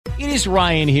It is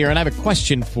Ryan here, and I have a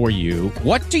question for you.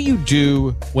 What do you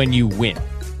do when you win?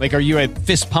 Like, are you a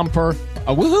fist pumper,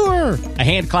 a woohooer, a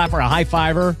hand clapper, a high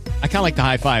fiver? I kind of like the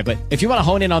high five, but if you want to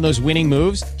hone in on those winning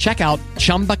moves, check out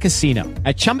Chumba Casino.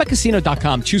 At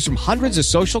ChumbaCasino.com, choose from hundreds of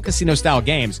social casino-style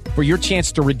games for your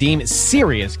chance to redeem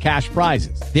serious cash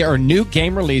prizes. There are new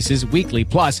game releases weekly,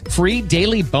 plus free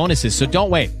daily bonuses. So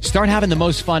don't wait. Start having the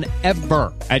most fun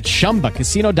ever at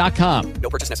ChumbaCasino.com. No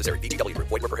purchase necessary. VGW. Void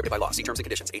where prohibited by law. See terms and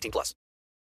conditions. 18+.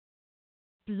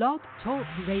 Blog Talk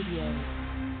Radio.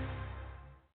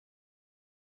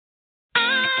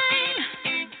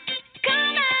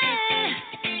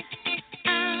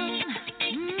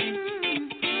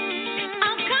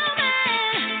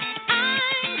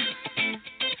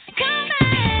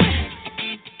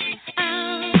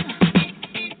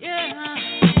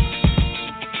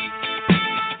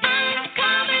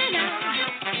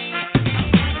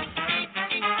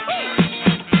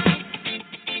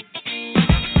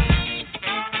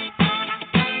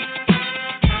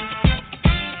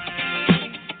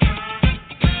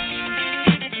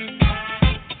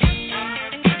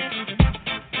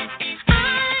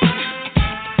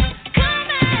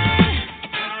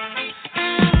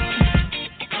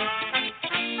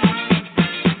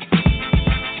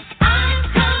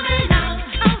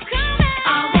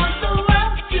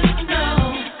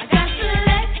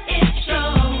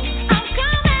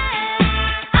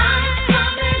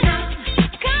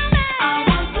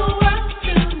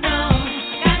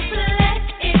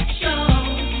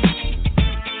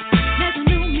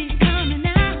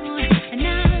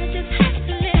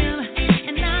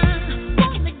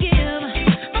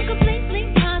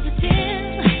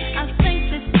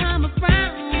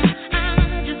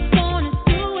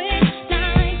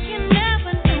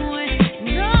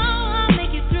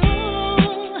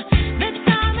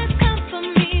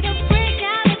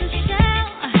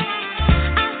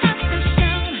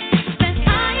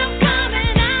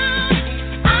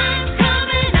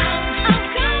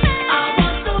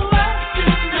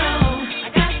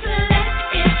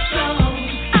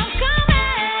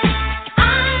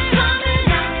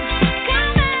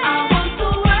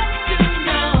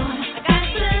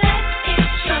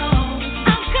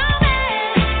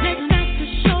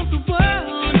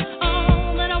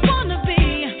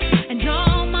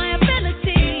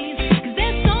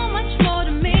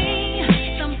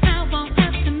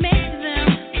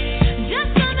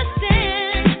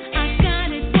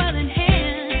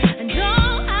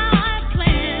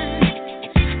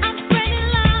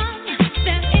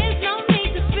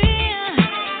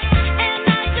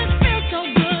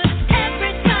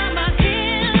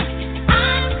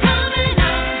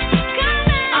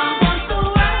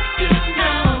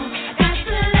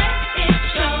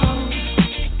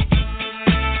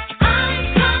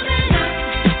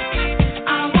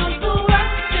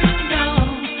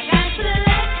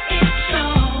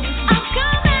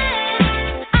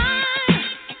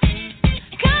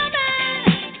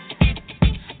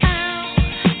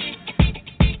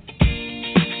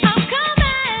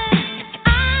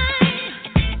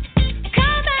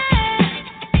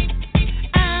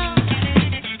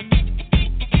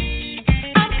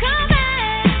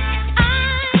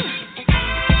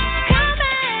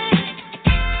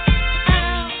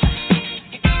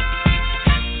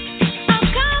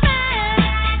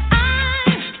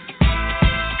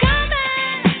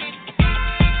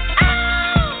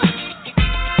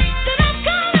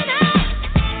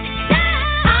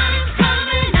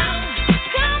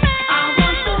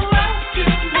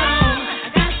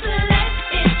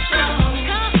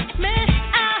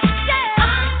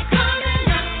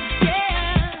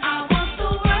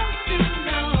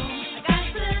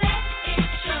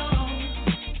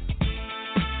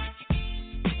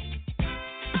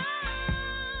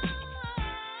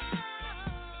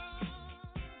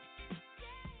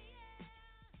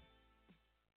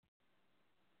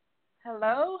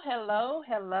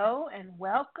 Hello, and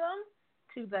welcome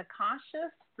to the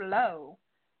Conscious Flow.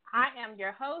 I am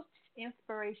your host,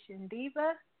 Inspiration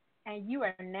Diva, and you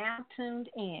are now tuned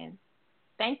in.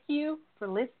 Thank you for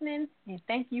listening, and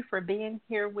thank you for being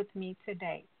here with me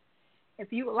today.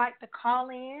 If you would like to call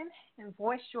in and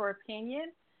voice your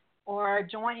opinion or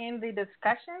join in the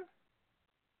discussion,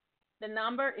 the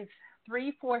number is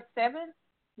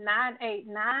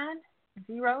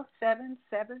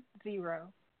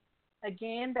 347-989-0770.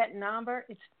 Again, that number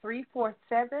is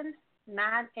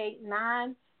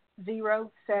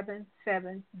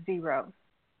 347-989-0770.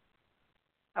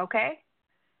 Okay?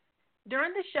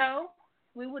 During the show,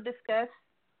 we will discuss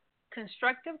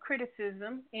constructive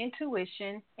criticism,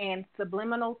 intuition, and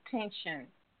subliminal tension.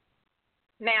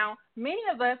 Now, many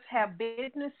of us have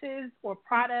businesses or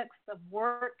products of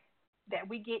work that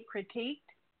we get critiqued.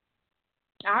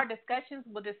 Our discussions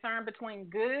will discern between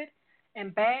good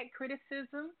and bad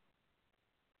criticism.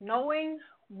 Knowing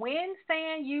when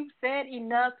saying you've said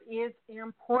enough is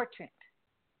important.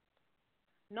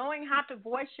 Knowing how to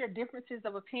voice your differences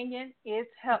of opinion is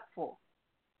helpful.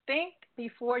 Think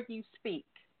before you speak.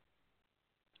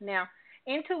 Now,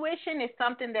 intuition is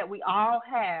something that we all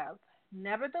have.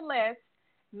 Nevertheless,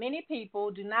 many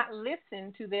people do not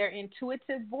listen to their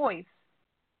intuitive voice,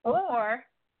 or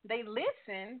they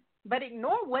listen but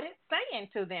ignore what it's saying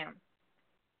to them.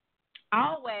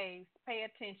 Always pay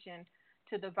attention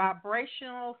to the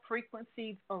vibrational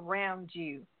frequencies around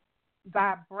you.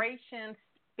 Vibrations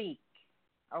speak,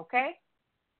 okay?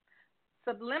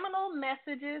 Subliminal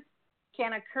messages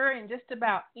can occur in just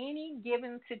about any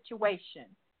given situation.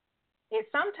 It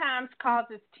sometimes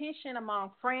causes tension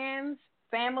among friends,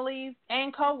 families,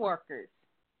 and coworkers.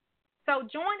 So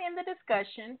join in the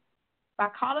discussion by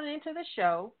calling into the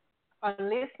show or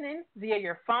listening via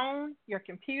your phone, your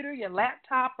computer, your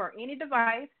laptop, or any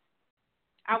device.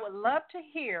 I would love to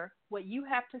hear what you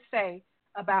have to say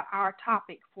about our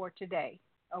topic for today,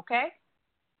 okay?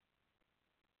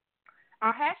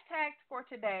 Our hashtags for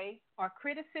today are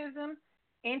criticism,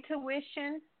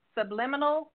 intuition,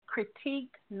 subliminal,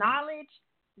 critique, knowledge,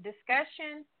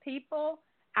 discussion, people,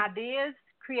 ideas,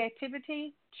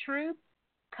 creativity, truth,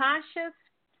 conscious,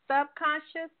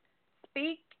 subconscious,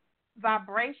 speak,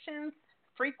 vibrations,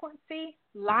 frequency,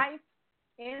 life,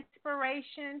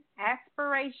 inspiration,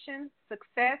 aspiration,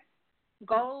 success,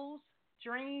 goals,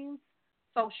 dreams,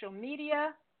 social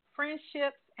media,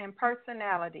 friendships, and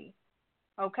personality.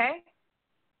 Okay?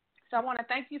 So I want to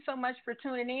thank you so much for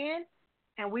tuning in,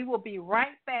 and we will be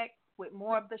right back with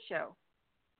more of the show.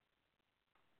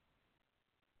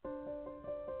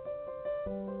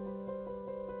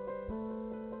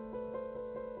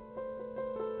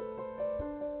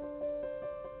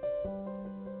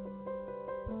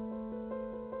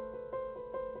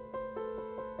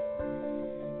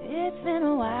 It's been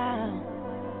a while,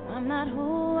 I'm not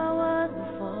who I was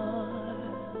before.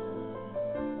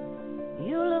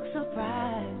 You look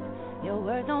surprised, your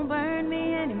words don't burn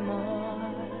me anymore.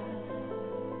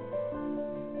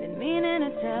 Been meaning to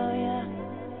tell ya,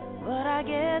 but I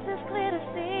guess it's clear to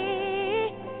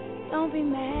see. Don't be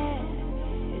mad,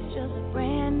 it's just a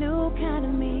brand new kind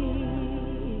of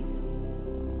me.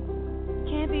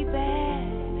 Can't be bad,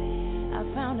 I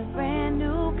found a brand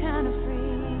new kind of free.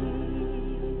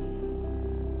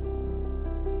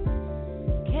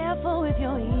 Careful with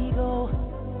your ego,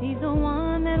 he's the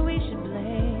one that we should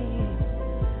blame.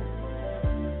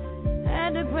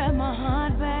 Had to grab my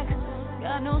heart back,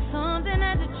 God knows something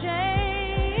had to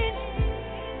change.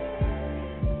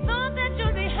 Thought that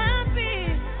you'd be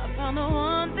happy, I found the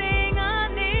one thing I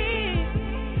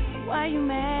need. Why you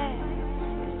mad?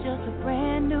 It's just a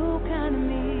brand new kind of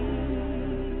me.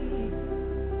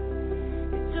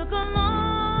 It took a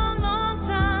long, long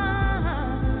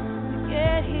time to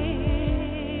get here.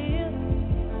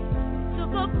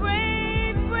 A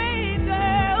brave, brave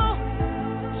girl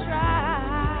try.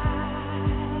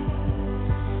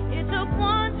 It took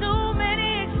one too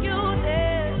many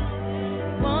excuses,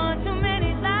 one too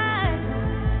many lies.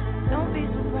 Don't be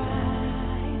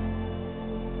surprised.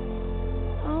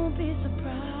 Don't be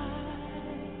surprised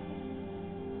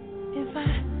if I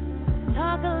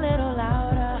talk a little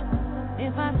louder,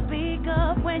 if I speak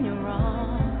up when you're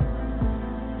wrong,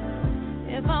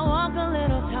 if I walk a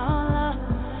little taller.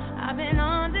 I've been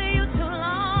under you too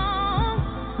long.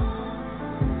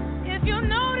 If you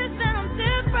notice that I'm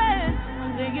different,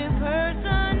 I'm taking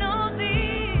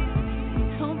personally.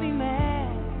 Don't be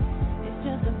mad, it's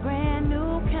just a brand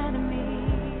new kind of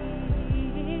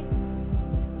me.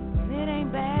 It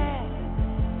ain't bad,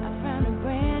 I found a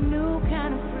brand new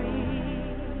kind of free.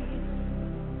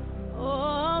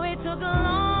 Oh, it took a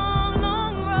long,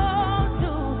 long road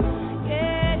to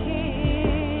get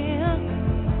here.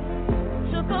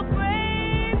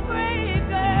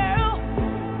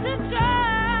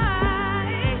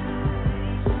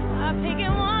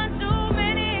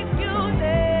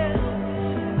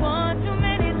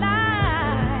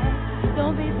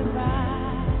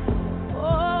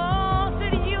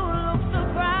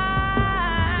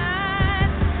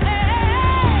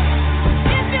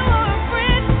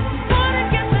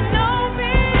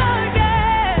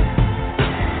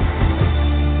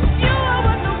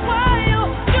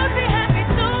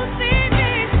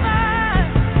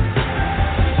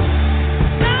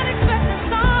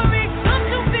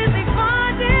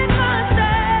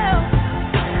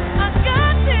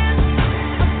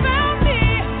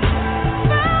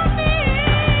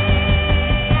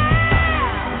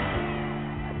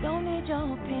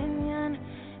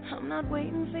 not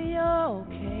waiting for your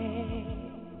okay.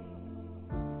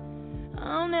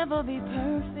 I'll never be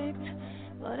perfect,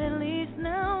 but at least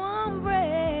now I'm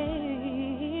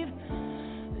brave.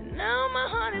 And now my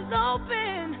heart is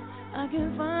open, I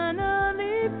can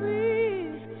finally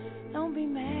breathe. Don't be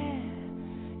mad,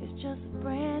 it's just a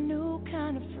brand new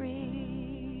kind of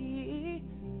free.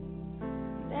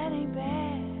 That ain't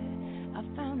bad,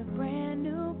 I found a brand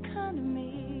new kind of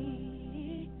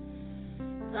me.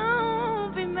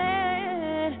 Don't be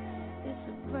mad, it's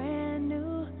a brand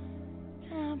new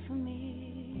time for me.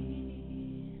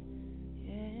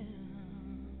 Yeah.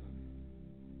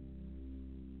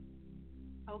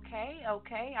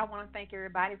 Okay. I want to thank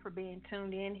everybody for being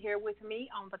tuned in here with me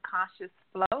on the Conscious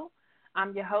Flow.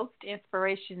 I'm your host,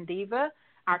 Inspiration Diva.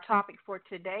 Our topic for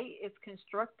today is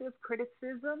constructive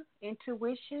criticism,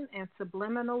 intuition, and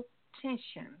subliminal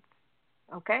tensions.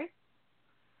 Okay?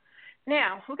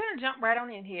 Now, we're going to jump right on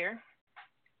in here,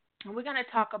 and we're going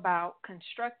to talk about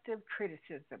constructive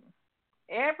criticism.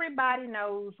 Everybody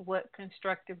knows what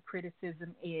constructive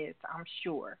criticism is, I'm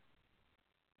sure.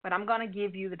 But I'm going to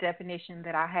give you the definition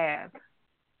that I have.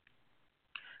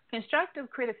 Constructive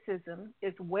criticism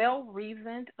is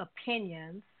well-reasoned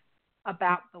opinions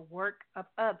about the work of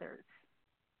others.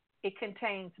 It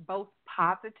contains both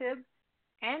positive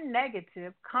and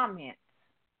negative comments,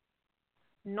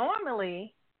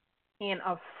 normally in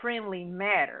a friendly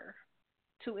manner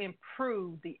to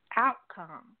improve the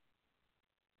outcome.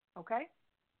 Okay?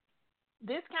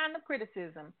 This kind of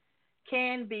criticism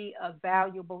can be a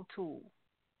valuable tool.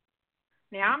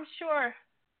 Now, I'm sure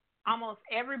almost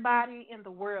everybody in the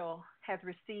world has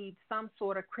received some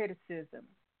sort of criticism,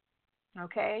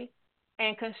 okay?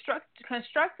 And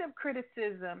constructive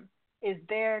criticism is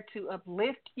there to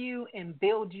uplift you and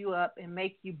build you up and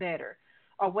make you better,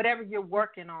 or whatever you're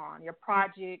working on, your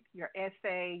project, your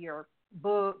essay, your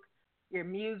book, your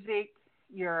music,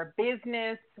 your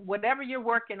business, whatever you're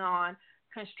working on.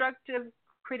 Constructive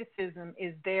criticism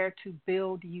is there to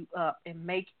build you up and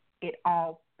make it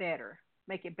all better.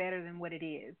 Make it better than what it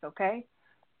is, okay?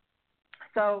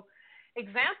 So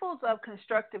examples of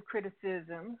constructive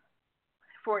criticism,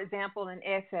 for example, an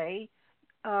essay,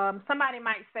 somebody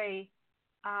might say,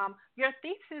 your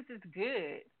thesis is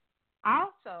good.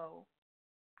 Also,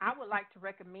 I would like to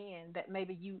recommend that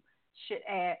maybe you should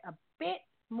add a bit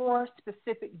more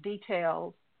specific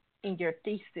details in your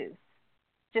thesis.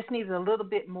 Just needs a little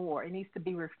bit more. It needs to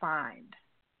be refined.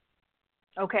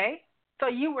 Okay? So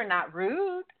you were not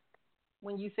rude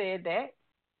when you said that.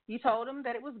 You told them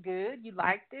that it was good, you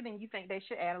liked it, and you think they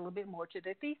should add a little bit more to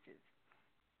their thesis.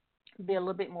 Be a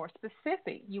little bit more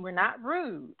specific. You were not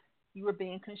rude. You were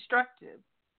being constructive.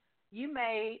 You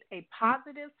made a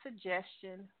positive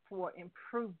suggestion for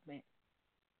improvement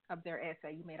of their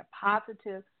essay. You made a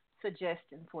positive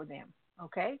suggestion for them,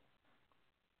 okay?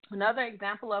 Another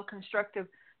example of constructive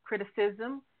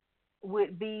criticism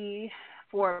would be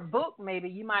for a book, maybe.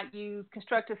 You might use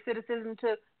constructive criticism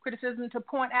to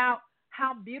point out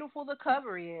how beautiful the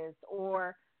cover is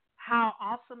or how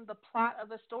awesome the plot of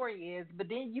the story is. But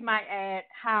then you might add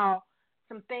how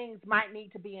some things might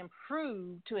need to be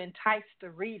improved to entice the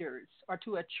readers or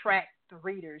to attract the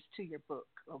readers to your book,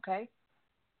 okay?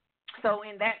 So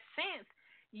in that sense,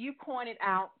 you pointed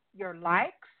out your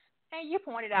likes and you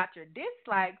pointed out your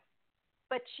dislikes,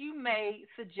 but you made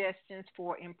suggestions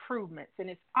for improvements. And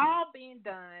it's all being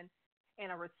done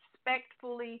in a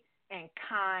respectfully and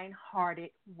kind-hearted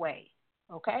way,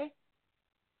 okay?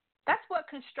 That's what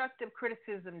constructive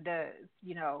criticism does,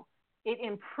 you know. It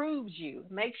improves you,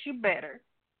 makes you better,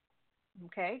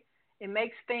 okay? It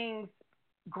makes things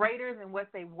greater than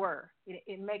what they were.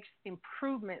 It makes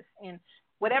improvements in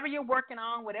whatever you're working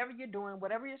on, whatever you're doing,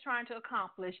 whatever you're trying to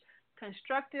accomplish.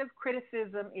 Constructive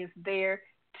criticism is there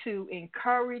to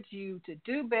encourage you to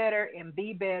do better and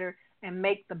be better and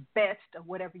make the best of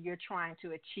whatever you're trying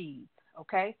to achieve,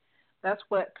 okay? That's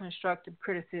what constructive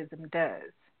criticism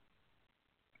does,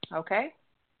 okay?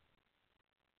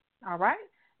 All right?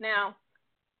 Now,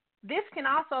 this can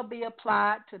also be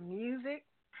applied to music,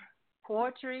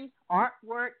 poetry,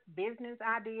 artwork, business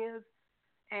ideas,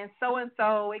 and so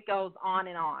it goes on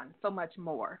and on, so much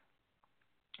more.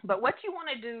 But what you want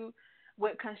to do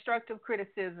with constructive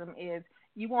criticism is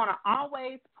you want to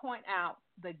always point out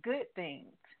the good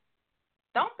things.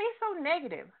 Don't be so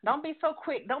negative. Don't be so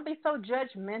quick. Don't be so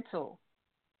judgmental.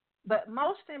 But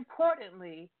most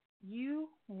importantly, you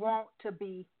want to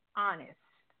be honest,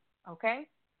 okay?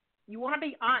 You want to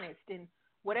be honest in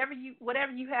whatever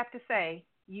you have to say.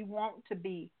 You want to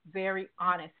be very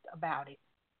honest about it,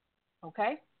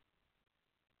 okay?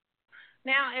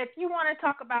 Now, if you want to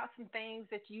talk about some things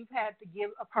that you've had to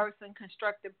give a person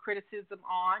constructive criticism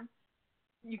on,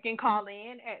 you can call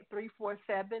in at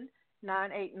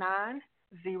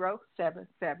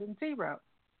 347-989-0770.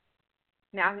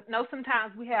 Now, I know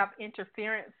sometimes we have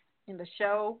interference in the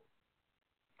show,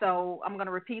 so I'm going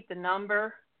to repeat the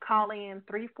number. Call in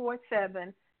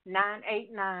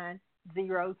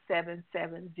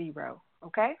 347-989-0770,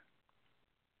 okay?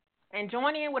 And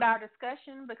join in with our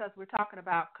discussion because we're talking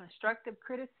about constructive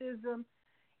criticism,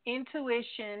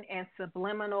 intuition, and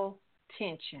subliminal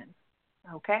tension,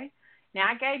 okay? Now,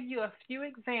 I gave you a few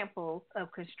examples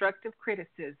of constructive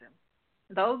criticism.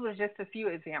 Those were just a few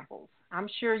examples. I'm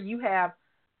sure you have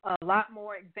a lot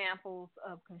more examples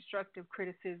of constructive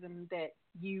criticism that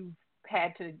you've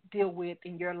had to deal with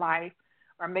in your life,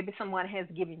 or maybe someone has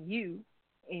given you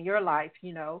in your life,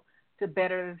 to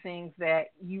better the things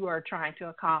that you are trying to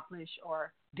accomplish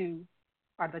or do,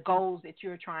 or the goals that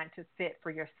you're trying to set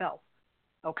for yourself,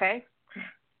 okay?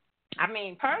 I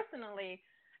mean, personally,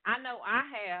 I know I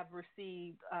have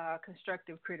received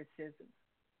constructive criticism,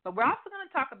 but we're also going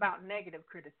to talk about negative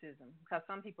criticism because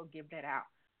some people give that out.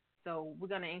 So we're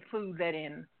going to include that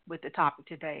in with the topic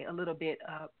today, a little bit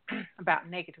about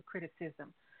negative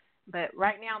criticism. But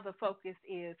right now the focus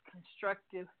is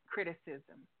constructive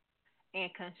criticism. And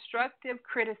constructive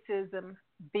criticism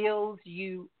builds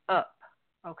you up,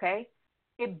 okay?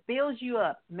 It builds you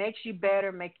up, makes you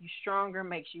better, makes you stronger,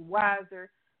 makes you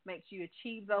wiser, makes you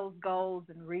achieve those goals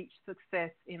and reach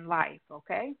success in life,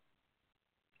 okay?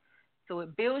 So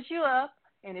it builds you up,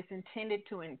 and it's intended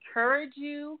to encourage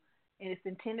you, and it's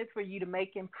intended for you to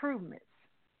make improvements.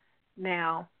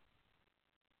 Now,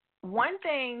 one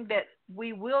thing that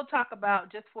we will talk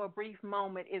about just for a brief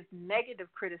moment is negative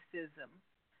criticism,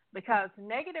 because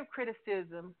negative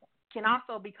criticism can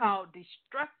also be called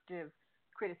destructive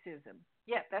criticism.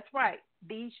 Yeah, that's right,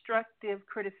 destructive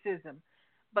criticism,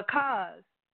 because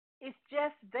it's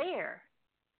just there.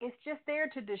 It's just there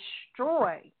to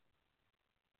destroy.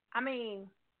 I mean,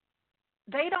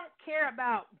 they don't care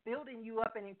about building you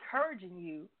up and encouraging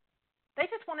you. They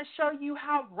just want to show you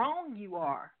how wrong you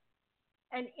are.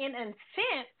 And in a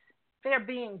sense, they're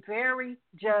being very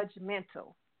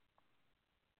judgmental.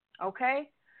 Okay?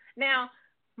 Now,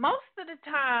 most of the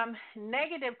time,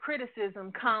 negative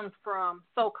criticism comes from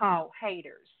so-called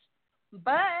haters.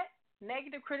 But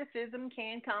negative criticism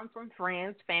can come from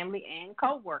friends, family, and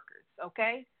coworkers,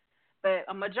 okay? But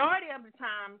a majority of the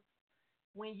time,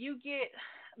 when you get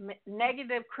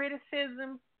negative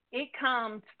criticism, it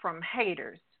comes from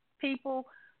haters, people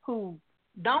who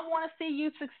don't want to see you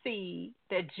succeed.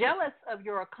 They're jealous of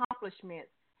your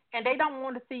accomplishments, and they don't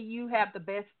want to see you have the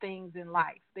best things in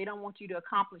life. They don't want you to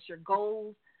accomplish your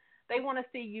goals. They want to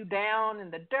see you down in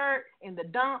the dirt, in the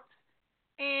dumps,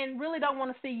 and really don't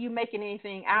want to see you making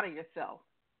anything out of yourself.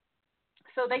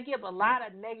 So they give a lot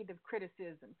of negative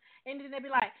criticism. And then they be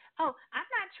like, oh, I'm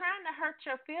not trying to hurt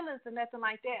your feelings or nothing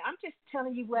like that. I'm just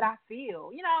telling you what I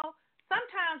feel.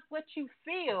 Sometimes what you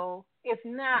feel is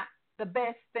not the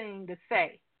best thing to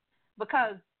say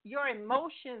because your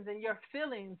emotions and your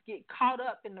feelings get caught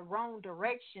up in the wrong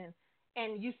direction,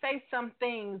 and you say some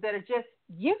things that are just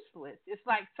useless. It's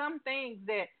like some things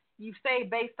that you say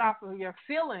based off of your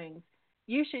feelings,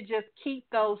 you should just keep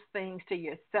those things to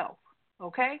yourself,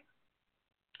 okay?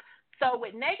 So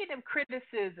with negative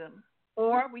criticism,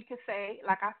 or we could say,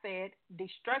 like I said,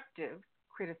 destructive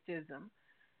criticism,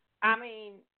 I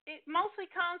mean, it mostly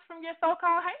comes from your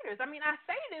so-called haters. I mean, I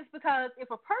say this because if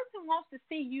a person wants to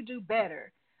see you do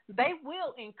better, they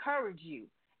will encourage you,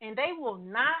 and they will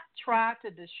not try to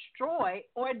destroy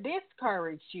or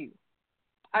discourage you.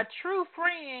 A true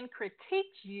friend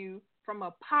critiques you from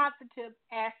a positive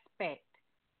aspect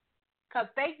because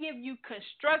they give you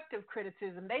constructive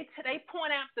criticism. They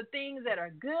point out the things that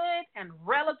are good and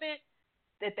relevant,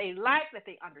 that they like, that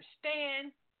they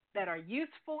understand, that are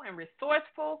useful and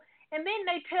resourceful, and then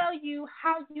they tell you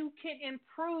how you can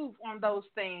improve on those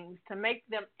things to make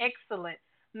them excellent,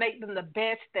 make them the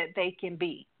best that they can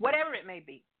be, whatever it may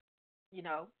be,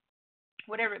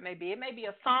 whatever it may be. It may be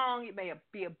a song, it may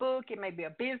be a book, it may be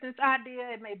a business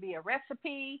idea, it may be a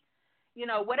recipe,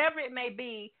 whatever it may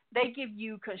be, they give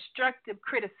you constructive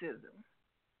criticism.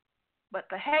 But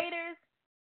the haters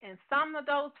and some of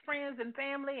those friends and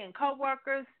family and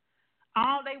coworkers,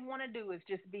 all they want to do is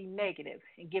just be negative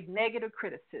and give negative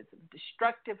criticism,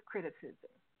 destructive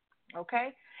criticism,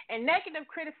 okay? And negative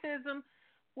criticism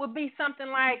would be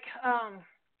something like,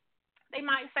 they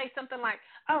might say something like,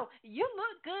 oh, you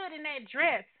look good in that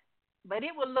dress, but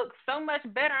it would look so much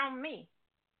better on me.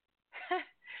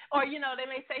 Or, they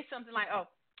may say something like, oh,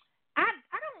 I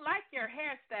don't like your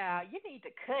hairstyle. You need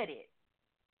to cut it.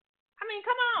 I mean,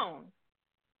 come on.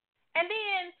 And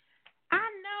then I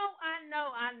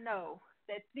know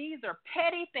that these are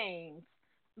petty things,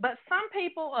 but some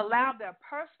people allow their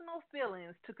personal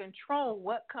feelings to control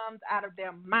what comes out of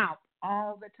their mouth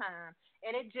all the time.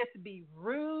 And it just be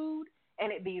rude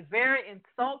and it be very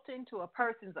insulting to a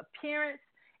person's appearance,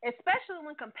 especially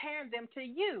when comparing them to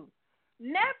you.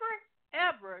 Never,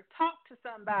 ever talk to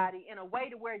somebody in a way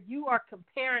to where you are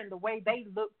comparing the way they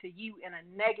look to you in a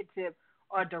negative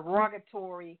or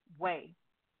derogatory way.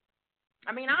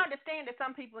 I mean, I understand that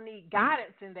some people need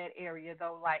guidance in that area,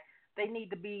 though, like they need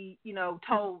to be,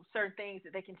 told certain things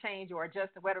that they can change or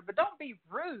adjust or whatever, but don't be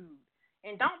rude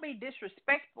and don't be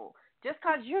disrespectful. Just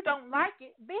because you don't like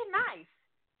it, be nice.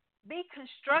 Be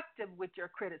constructive with your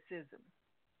criticism.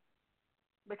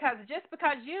 Because just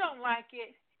because you don't like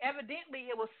it, evidently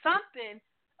it was something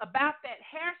about that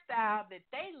hairstyle that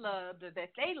they loved or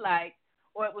that they liked,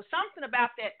 or it was something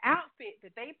about that outfit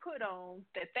that they put on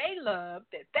that they loved,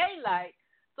 that they liked.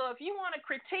 So if you want to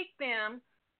critique them,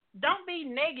 don't be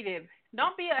negative.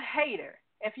 Don't be a hater.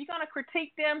 If you're going to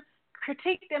critique them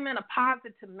in a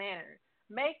positive manner.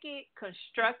 Make it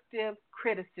constructive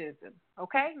criticism,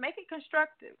 okay? Make it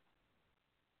constructive.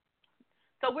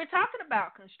 So we're talking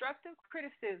about constructive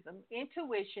criticism,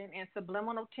 intuition, and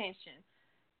subliminal tension.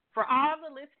 For all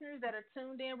the listeners that are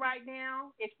tuned in right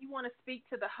now, if you want to speak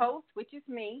to the host, which is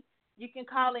me, you can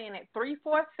call in at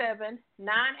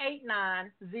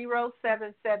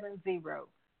 347-989-0770.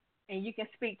 And you can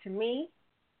speak to me,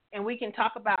 and we can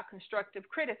talk about constructive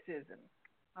criticism,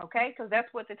 okay? Because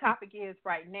that's what the topic is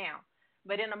right now.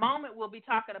 But in a moment, we'll be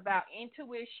talking about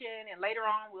intuition, and later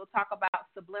on, we'll talk about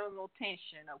subliminal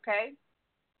tension, okay?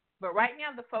 But right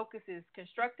now, the focus is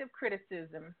constructive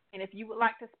criticism. And if you would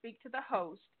like to speak to the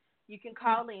host, you can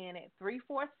call in at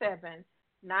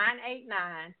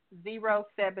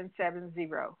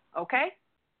 347-989-0770, okay?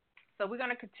 So we're going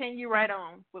to continue right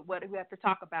on with what we have to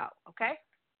talk about, okay?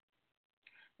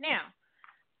 Now,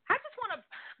 I just want to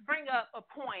bring up a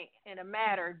point in a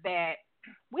matter that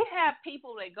we have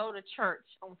people that go to church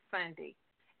on Sunday.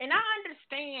 And I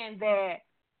understand that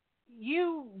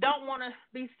you don't want to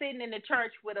be sitting in the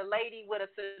church with a lady with a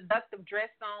seductive dress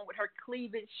on with her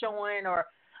cleavage showing, or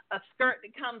a skirt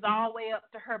that comes all the way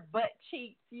up to her butt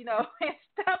cheeks, and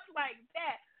stuff like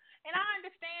that. And I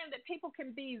understand that people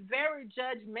can be very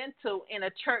judgmental in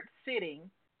a church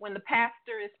sitting when the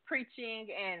pastor is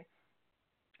preaching and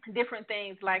different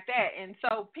things like that. And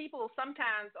so people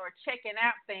sometimes are checking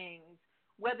out things,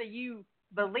 whether you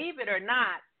believe it or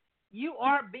not. You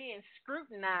are being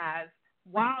scrutinized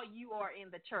while you are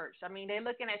in the church. I mean, they're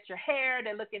looking at your hair,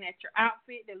 they're looking at your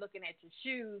outfit, they're looking at your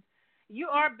shoes. You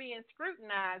are being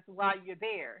scrutinized while you're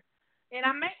there. And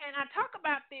I talk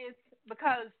about this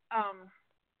because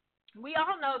we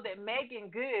all know that Megan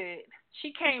Good,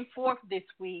 she came forth this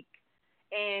week.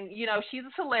 And, she's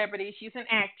a celebrity. She's an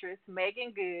actress,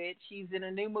 Megan Good. She's in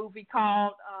a new movie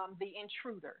called The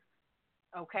Intruder,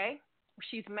 okay?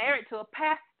 She's married to a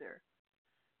pastor.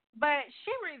 But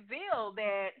she revealed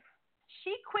that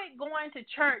she quit going to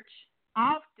church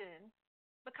often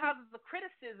because of the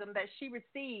criticism that she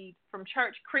received from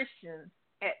church Christians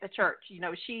at the church.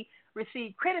 She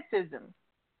received criticism,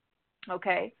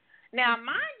 okay? Now,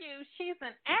 mind you, she's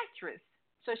an actress.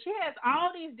 So she has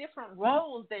all these different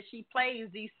roles that she plays,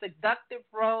 these seductive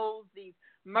roles, these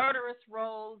murderous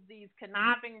roles, these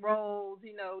conniving roles,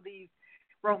 these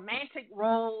romantic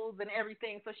roles and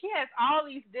everything. So she has all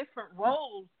these different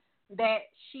roles that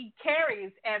she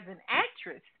carries as an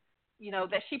actress,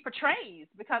 that she portrays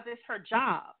because it's her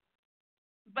job.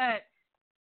 But,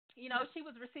 she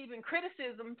was receiving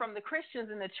criticism from the Christians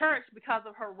in the church because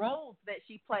of her roles that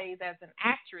she plays as an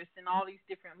actress in all these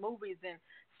different movies and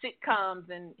sitcoms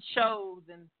and shows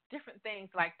and different things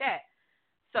like that.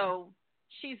 So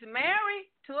she's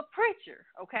married to a preacher,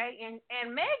 okay? And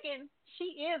Megan, she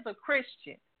is a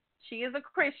Christian. She is a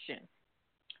Christian.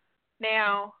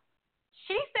 Now,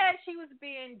 she said she was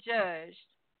being judged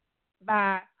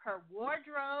by her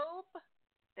wardrobe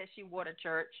that she wore to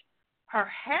church, her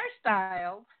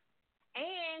hairstyle,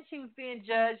 and she was being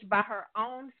judged by her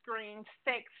on-screen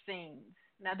sex scenes.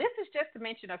 Now, this is just to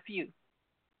mention a few.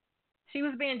 She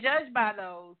was being judged by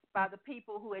the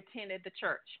people who attended the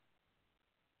church.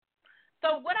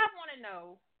 So what I want to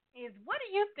know is, what do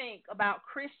you think about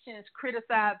Christians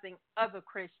criticizing other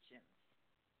Christians?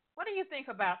 What do you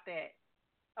think about that?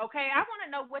 Okay, I want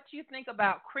to know what you think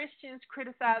about Christians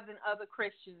criticizing other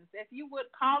Christians. If you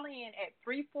would call in at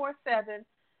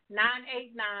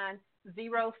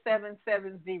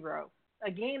 347-989-0770.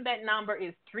 Again, that number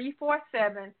is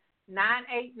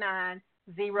 347-989-0770.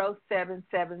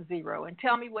 and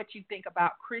tell me what you think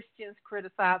about Christians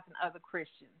criticizing other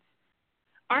Christians.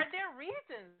 Are there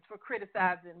reasons for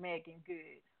criticizing Megan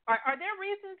Good? Are there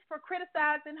reasons for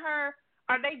criticizing her?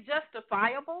 Are they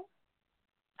justifiable?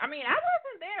 I mean, I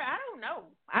wasn't there. I don't know.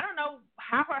 I don't know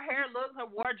how her hair looks, her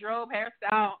wardrobe,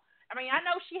 hairstyle. I mean, I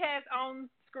know she has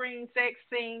on-screen sex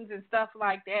scenes and stuff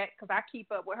like that because I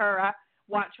keep up with her. I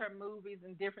watch her movies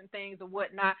and different things and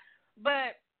whatnot.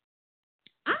 But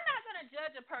I'm not going to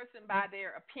judge a person by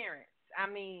their appearance. I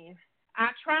mean,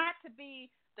 I try to be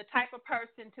the type of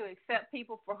person to accept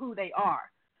people for who they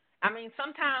are. I mean,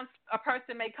 sometimes a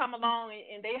person may come along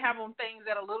and they have on things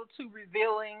that are a little too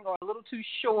revealing or a little too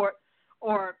short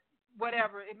or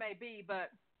whatever it may be. But,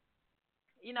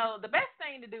 you know, the best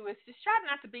thing to do is just try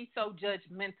not to be so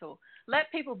judgmental.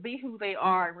 Let people be who they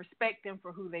are and respect them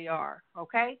for who they are,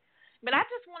 okay? But I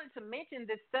just wanted to mention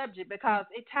this subject because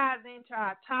it ties into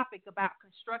our topic about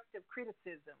constructive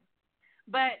criticism.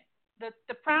 But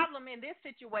the problem in this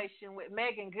situation with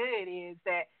Megan Good is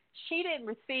that she didn't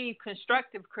receive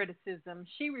constructive criticism.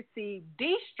 She received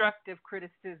destructive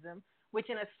criticism, which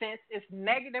in a sense is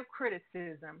negative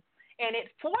criticism. And it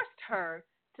forced her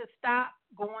to stop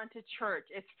going to church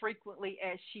as frequently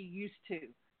as she used to.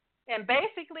 And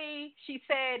basically, she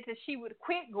said that she would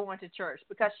quit going to church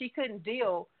because she couldn't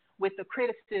deal with the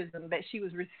criticism that she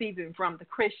was receiving from the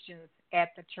Christians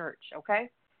at the church, okay?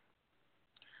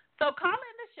 So call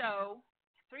in the show,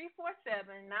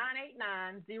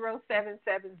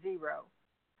 347-989-0770.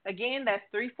 Again, that's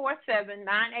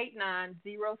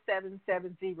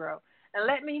 347-989-0770. And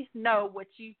let me know what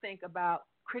you think about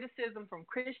criticism from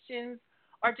Christians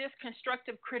or just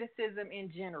constructive criticism in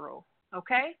general,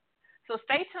 okay? So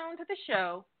stay tuned to the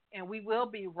show, and we will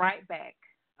be right back,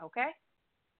 okay?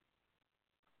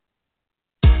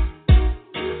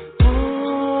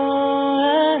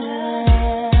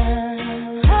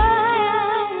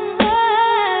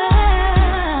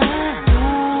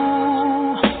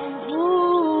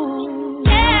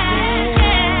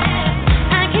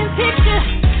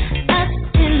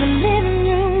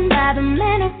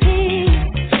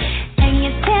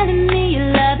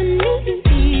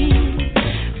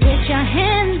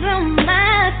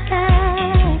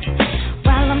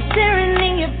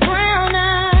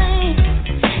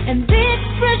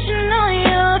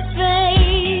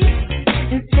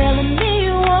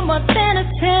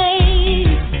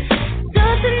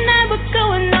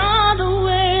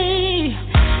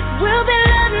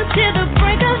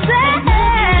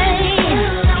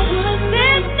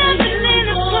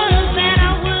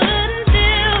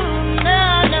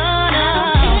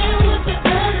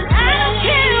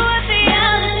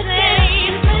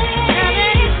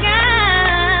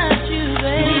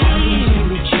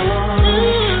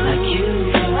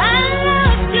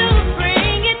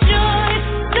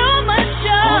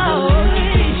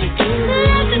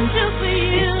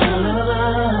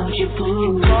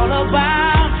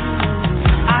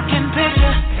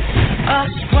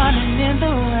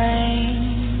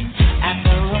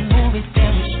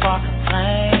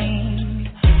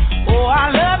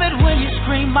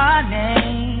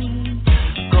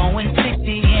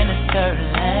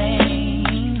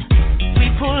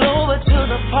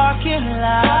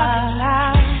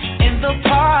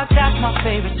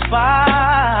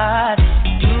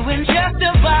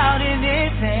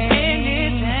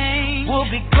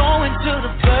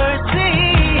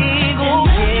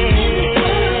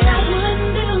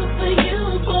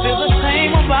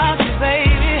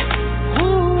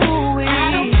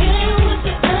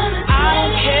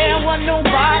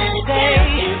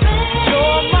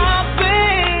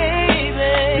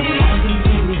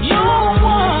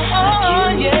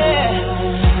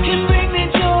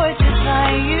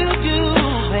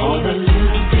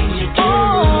 Things you do.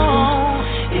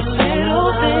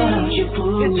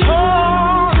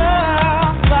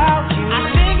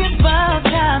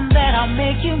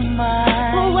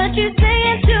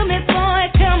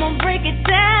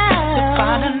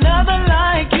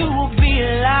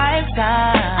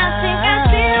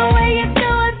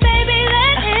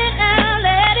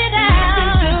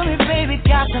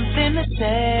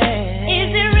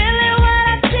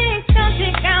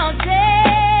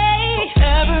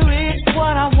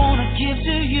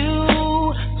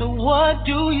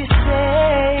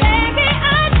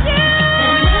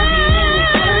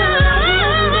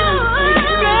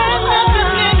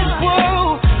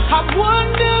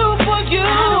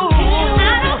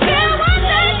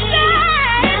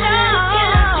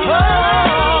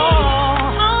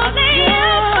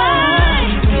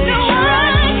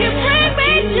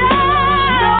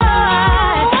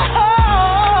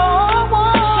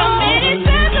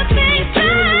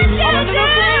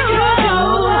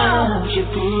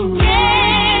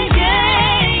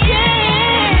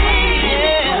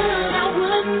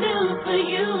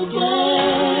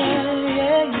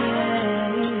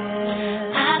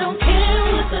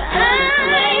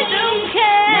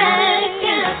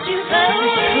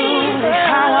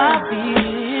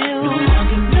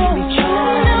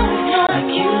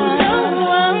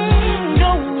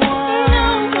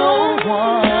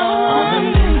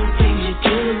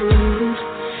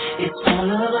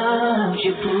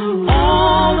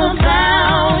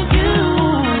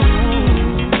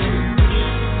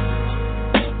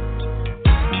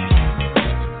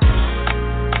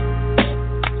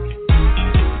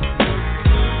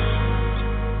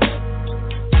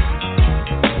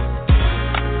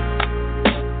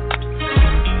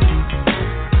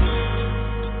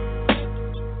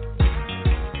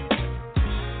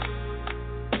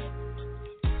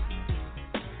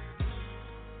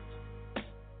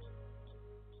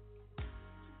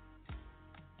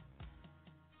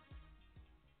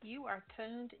 You are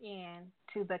tuned in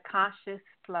to the Conscious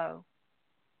Flow.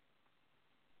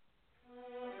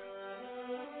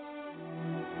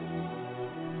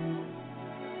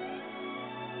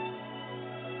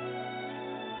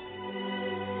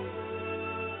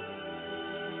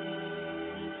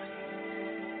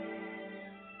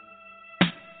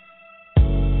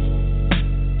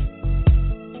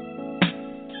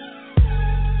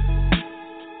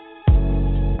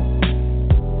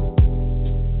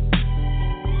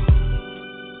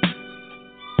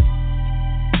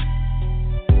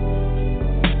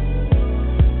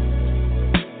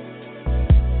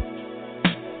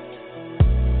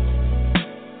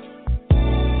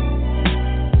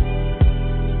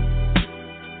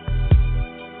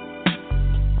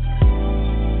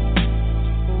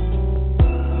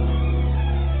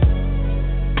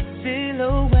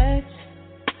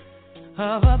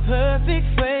 Of a perfect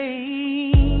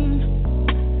frame,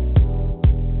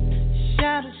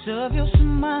 shadows of your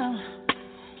smile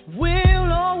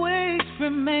will always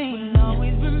remain,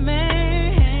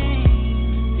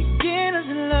 Beginners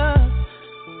in love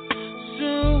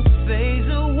soon fades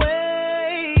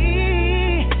away.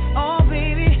 Oh,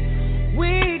 baby,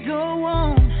 we go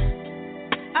on.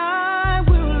 I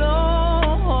will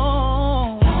always,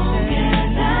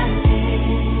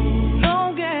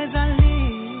 long as I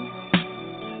live,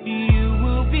 you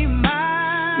will be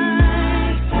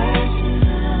my first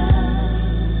love.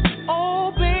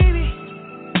 Oh, baby,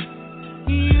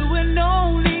 you and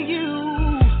only you.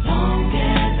 Long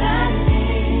as I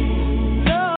live,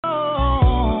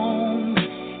 long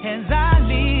as I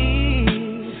live,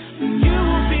 you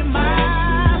will be my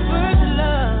first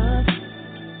love,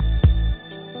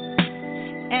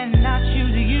 and I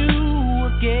choose you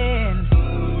again.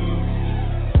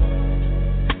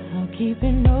 I'm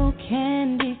keeping no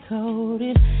candy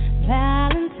coated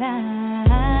Valentine.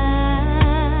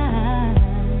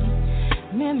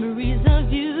 Memories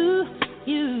of you,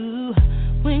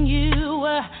 when you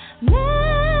were mine.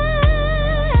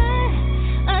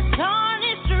 A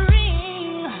tarnished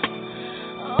ring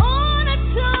on a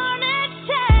tarnished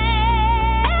chain.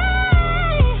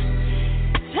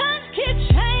 Times keep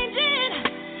changing,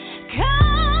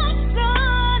 come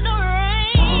sun or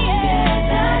rain.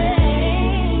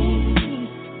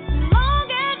 Long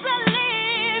as I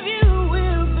live, you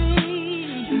will be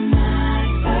my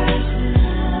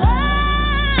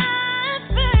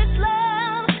first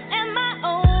love, and my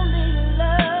only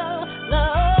love.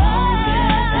 Long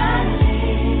as I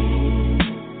live,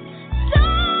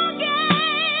 long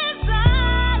as I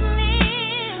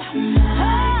live,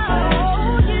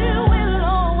 oh, you will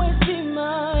always be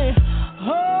my,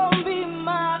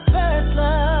 first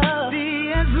love.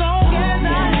 See, as long as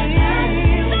I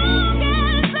live,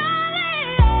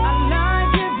 I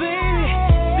like it, baby.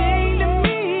 Sing to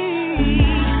me.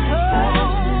 Oh,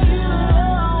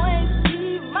 you'll always be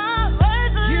my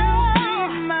first love. You'll be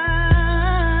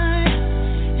mine,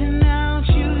 and I'll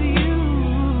choose you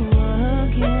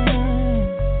again.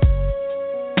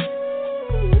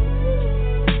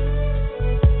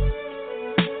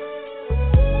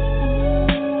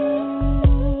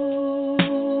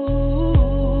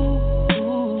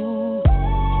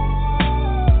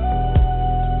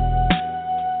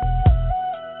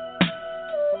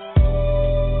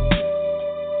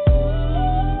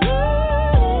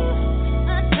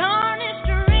 A tarnished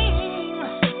ring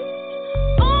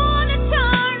on a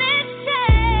tarnished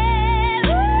chain.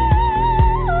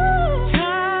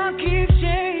 Time keeps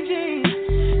changing,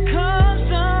 come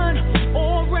sun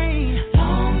or rain.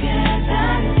 Long as I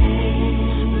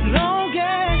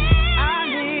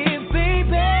live,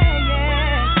 baby,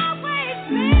 yeah.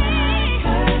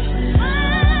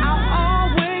 I'll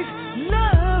always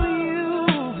love you,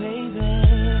 baby.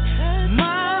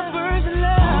 My first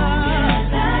love.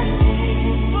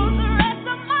 For the rest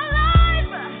of my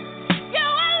life, you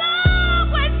will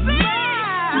always be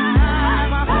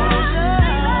my first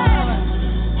love.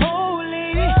 Oh,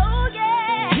 lady,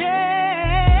 yeah.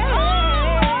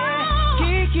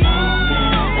 Kiki.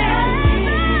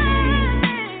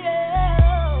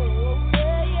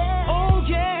 Oh,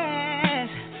 yes.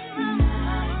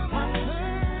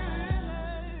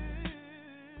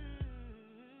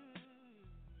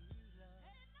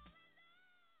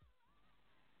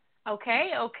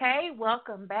 Okay.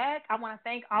 Welcome back. I want to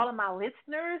thank all of my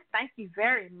listeners. Thank you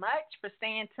very much for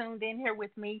staying tuned in here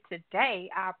with me today.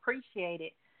 I appreciate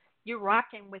it. You're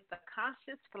rocking with the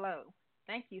Conscious Flow.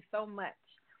 Thank you so much.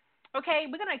 Okay,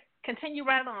 we're going to continue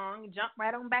right along, jump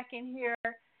right on back in here.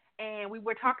 And we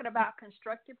were talking about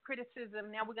constructive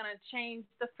criticism. Now we're going to change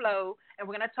the flow, and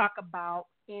we're going to talk about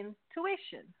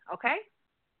intuition, okay?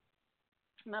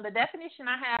 Now, the definition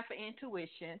I have for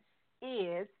intuition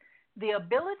is the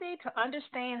ability to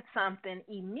understand something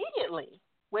immediately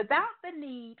without the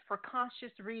need for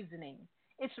conscious reasoning.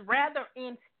 It's rather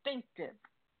instinctive.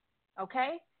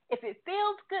 Okay? If it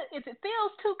feels good, if it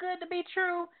feels too good to be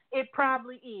true, it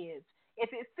probably is.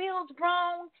 If it feels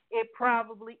wrong, it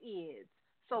probably is.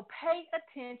 So pay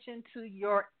attention to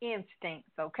your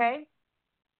instincts, okay?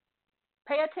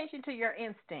 Pay attention to your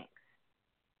instincts.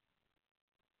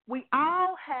 We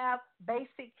all have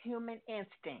basic human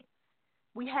instincts.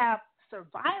 We have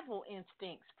survival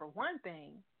instincts, for one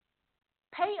thing.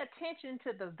 Pay attention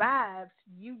to the vibes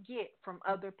you get from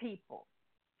other people.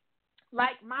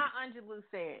 Like Maya Angelou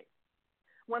said,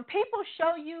 when people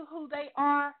show you who they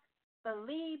are,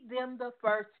 believe them the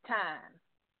first time.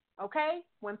 Okay?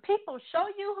 When people show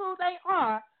you who they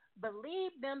are,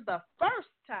 believe them the first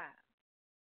time.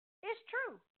 It's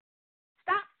true.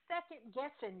 Stop second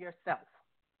guessing yourself.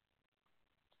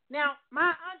 Now,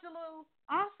 Maya Angelou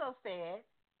also said,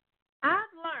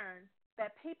 I've learned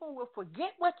that people will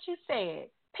forget what you said.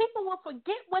 People will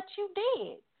forget what you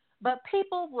did. But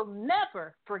people will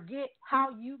never forget how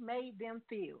you made them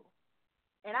feel.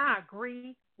 And I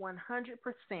agree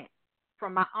 100%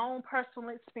 from my own personal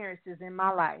experiences in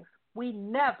my life. We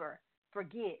never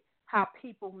forget how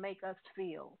people make us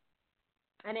feel.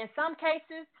 And in some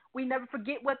cases, we never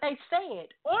forget what they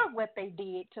said or what they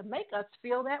did to make us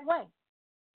feel that way.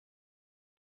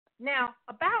 Now,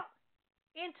 about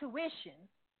intuition,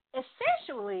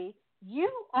 essentially, you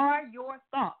are your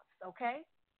thoughts, okay?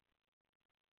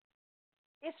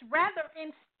 It's rather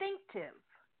instinctive.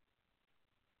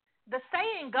 The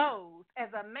saying goes,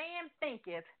 as a man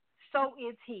thinketh, so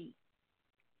is he.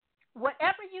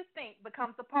 Whatever you think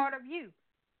becomes a part of you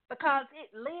because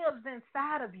it lives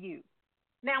inside of you.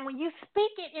 Now, when you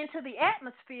speak it into the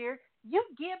atmosphere, you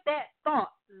give that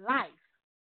thought life.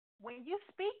 When you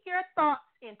speak your thoughts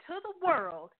into the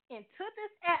world, into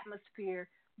this atmosphere,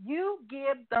 you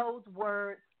give those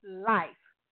words life,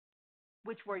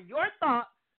 which were your thoughts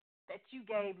that you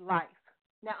gave life.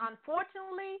 Now,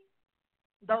 unfortunately,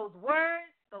 those words,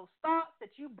 those thoughts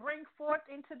that you bring forth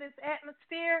into this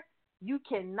atmosphere, you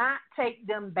cannot take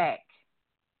them back.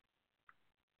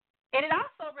 And it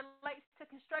also relates to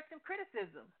constructive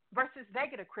criticism versus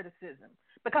negative criticism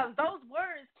because those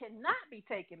words cannot be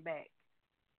taken back.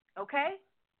 Okay?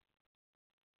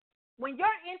 When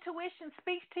your intuition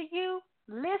speaks to you,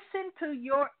 listen to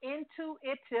your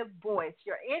intuitive voice.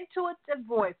 Your intuitive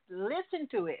voice, listen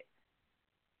to it.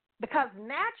 Because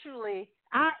naturally,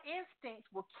 our instincts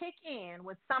will kick in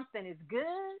when something is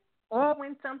good or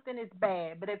when something is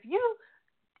bad. But if you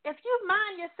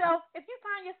find yourself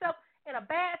in a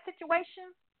bad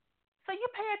situation, so you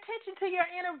pay attention to your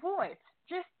inner voice.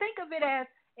 Just think of it as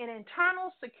an internal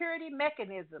security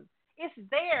mechanism. It's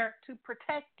there to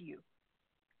protect you.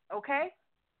 Okay?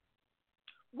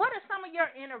 What is some of your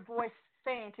inner voice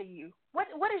saying to you? What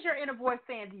is your inner voice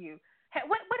saying to you?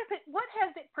 What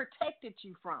has it protected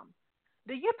you from?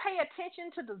 Do you pay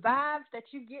attention to the vibes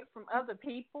that you get from other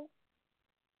people?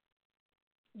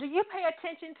 Do you pay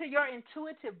attention to your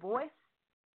intuitive voice?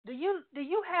 Do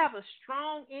you have a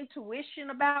strong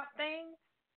intuition about things?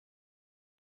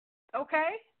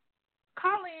 Okay?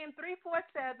 Call in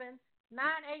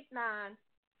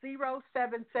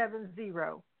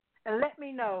 347-989-0770 and let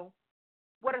me know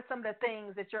what are some of the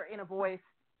things that your inner voice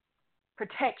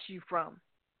protects you from.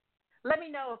 Let me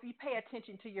know if you pay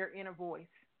attention to your inner voice,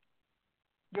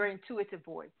 your intuitive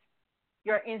voice,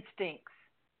 your instincts,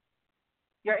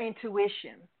 your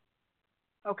intuition.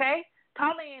 Okay?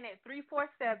 Call in at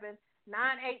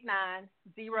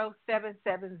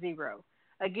 347-989-0770.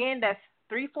 Again, that's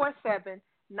 347-989-0770.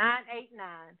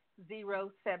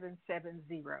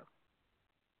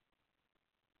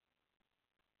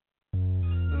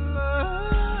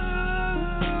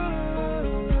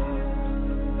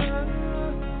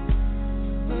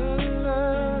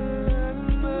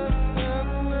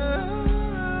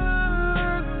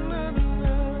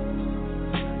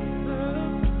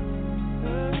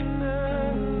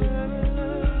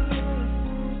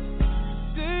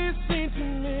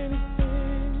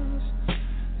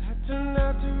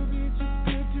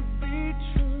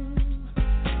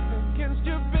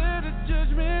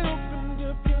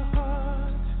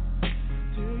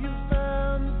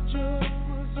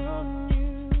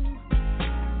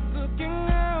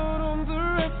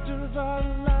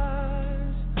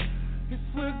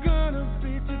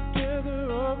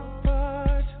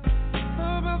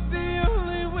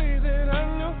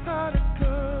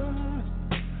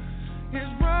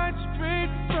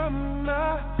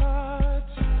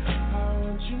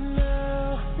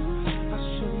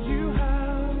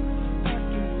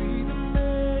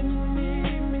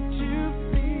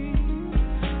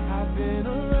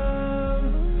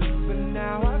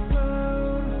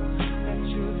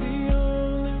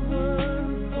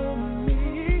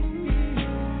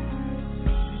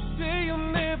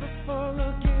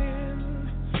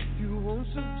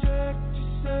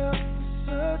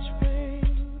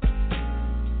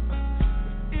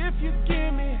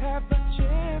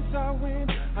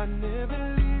 I never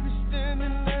leave you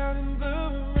standing out in the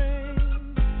rain.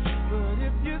 But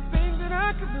if you think that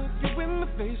I could look you in the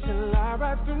face and lie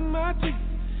right through my teeth,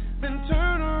 then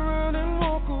turn around and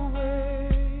walk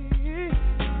away.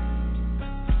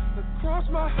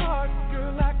 Across my heart,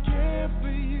 girl, I care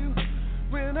for you.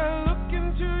 When I look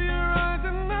into your eyes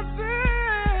and I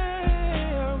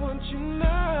say I want you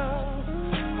now,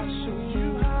 I'll show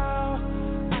you how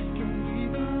I can be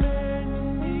the man you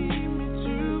need me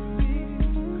to be.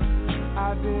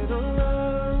 I've been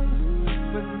around,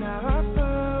 but now I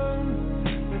found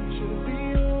that you're the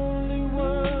only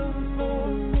one for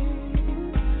me.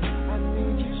 I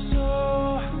need you so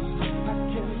I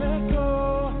can't let go.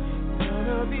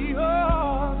 Gonna be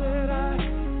all that I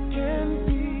can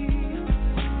be.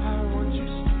 I want you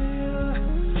still,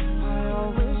 I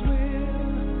always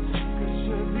will, 'cause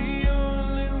you're the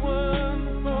only one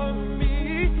for me.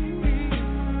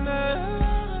 La, la,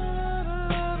 la, la, la,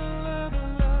 la,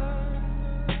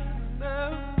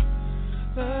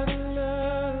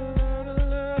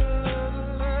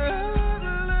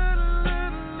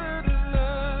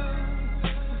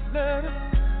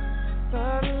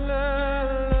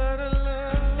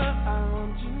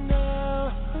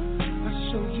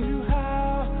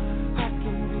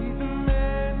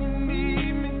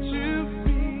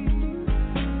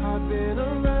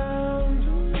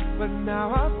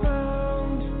 now I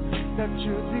found that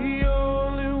you're the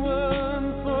only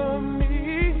one for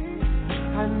me.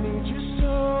 I need you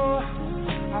so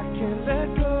I can't let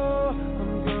go.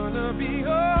 I'm gonna be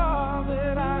all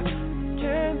that I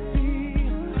can be.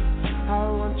 I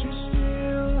want you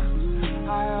still,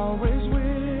 I always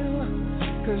will,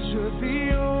 'cause you're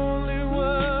the only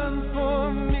one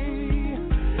for me.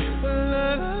 La, la,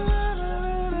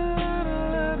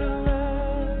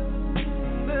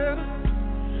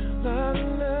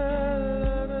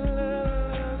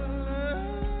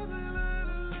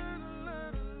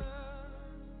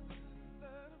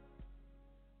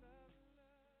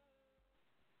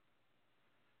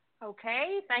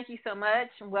 Okay, thank you so much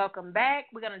and welcome back.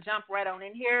 We're going to jump right on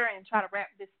in here and try to wrap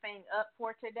this thing up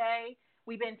for today.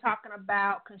 We've been talking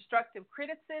about constructive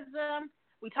criticism.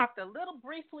 We talked a little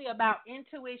briefly about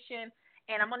intuition,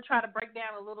 and I'm going to try to break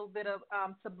down a little bit of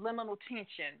subliminal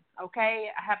tension,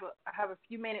 okay? I have a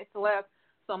few minutes left,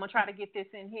 so I'm going to try to get this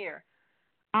in here.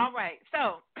 All right,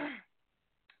 so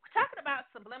we're talking about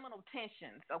subliminal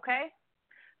tensions, okay?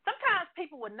 Sometimes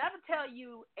people will never tell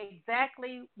you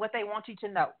exactly what they want you to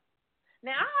know.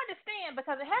 Now, I understand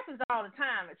because it happens all the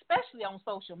time, especially on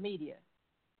social media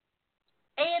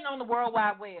and on the World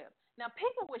Wide Web. Now,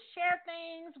 people will share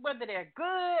things, whether they're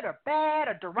good or bad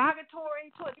or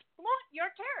derogatory, to exploit your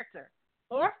character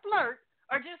or flirt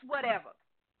or just whatever.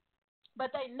 But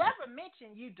they never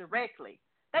mention you directly.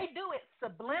 They do it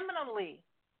subliminally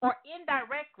or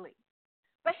indirectly.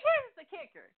 But here's the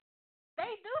kicker.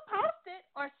 They do post it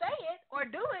or say it or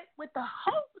do it with the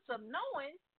hopes of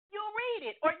knowing you'll read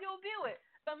it or you'll view it.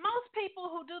 But most people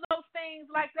who do those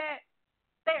things like that,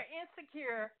 they're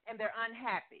insecure and they're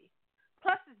unhappy.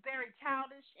 Plus, it's very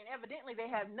childish, and evidently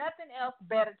they have nothing else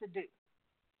better to do.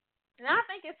 And I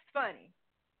think it's funny,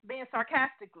 being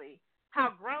sarcastically,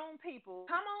 how grown people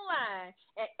come online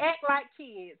and act like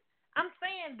kids. I'm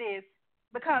saying this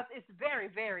because it's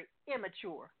very, very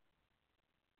immature.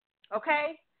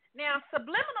 Okay? Now,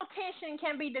 subliminal tension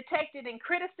can be detected in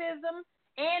criticism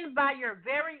and by your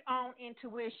very own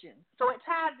intuition. So it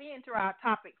ties into our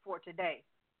topic for today.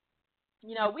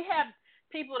 You know, we have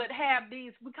people that have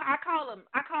these. I call them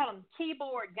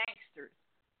keyboard gangsters.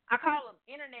 I call them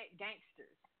internet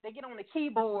gangsters. They get on the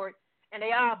keyboard and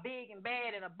they all big and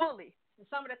bad and a bully. And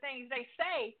some of the things they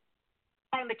say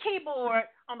on the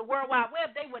keyboard on the World Wide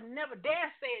Web, they would never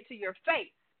dare say it to your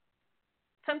face.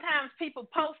 Sometimes people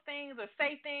post things or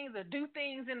say things or do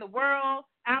things in the world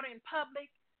out in public.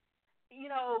 You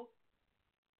know,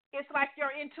 it's like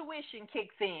your intuition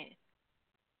kicks in.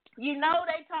 You know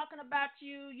they talking about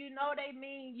you. You know they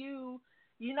mean you.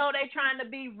 You know they trying to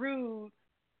be rude.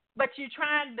 But you're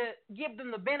trying to give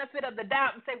them the benefit of the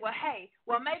doubt and say, well, hey,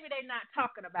 well, maybe they're not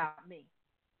talking about me.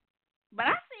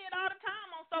 But I see it all the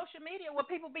time on social media where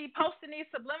people be posting these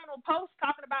subliminal posts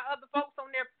talking about other folks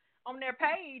on their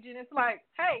page. And it's like,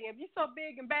 hey, if you're so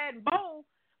big and bad and bold,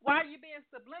 why are you being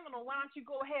subliminal? Why don't you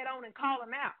go ahead on and call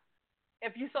them out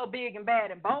if you're so big and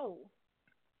bad and bold?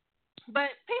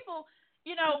 But people,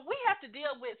 you know, we have to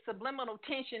deal with subliminal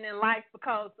tension in life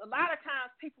because a lot of times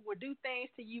people will do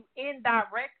things to you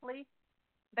indirectly.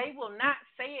 They will not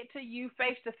say it to you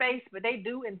face to face, but they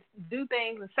do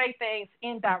things and say things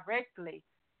indirectly,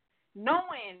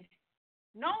 knowing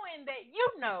that you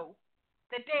know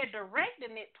that they're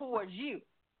directing it towards you,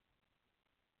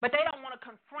 but they don't want to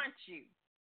confront you.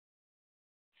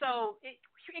 So it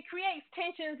creates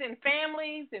tensions in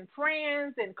families and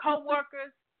friends and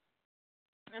coworkers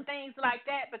and things like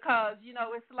that because,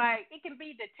 it's like it can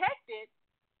be detected,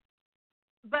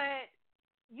 but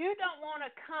you don't want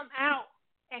to come out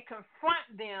and confront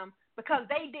them because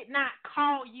they did not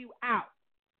call you out.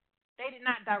 They did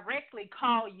not directly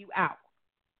call you out.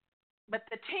 But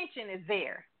the tension is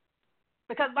there.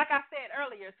 Because like I said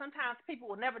earlier, sometimes people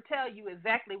will never tell you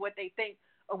exactly what they think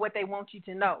or what they want you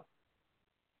to know.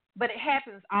 But it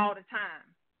happens all the time.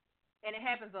 And it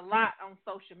happens a lot on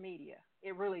social media.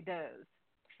 It really does.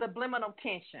 Subliminal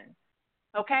tension.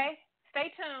 Okay?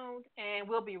 Stay tuned, and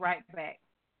we'll be right back.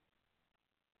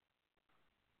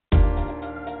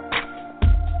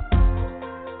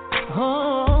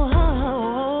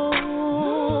 Oh,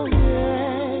 yeah.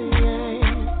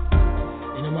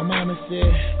 My mama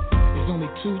said there's only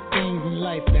two things in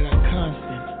life that are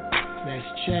constant. That's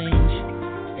change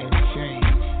and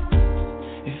change.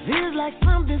 It feels like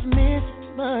something's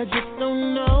missing, but I just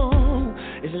don't know.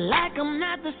 It's like I'm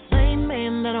not the same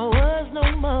man that I was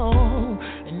no more.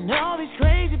 And all these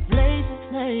crazy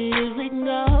places I usually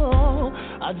go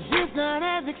are just not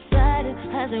as excited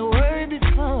as they were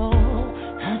before.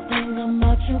 I think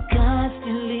about you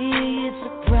constantly. It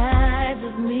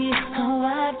surprises me how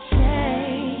I've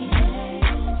changed.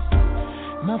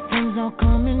 My friends all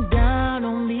coming down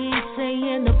on me,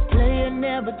 saying the player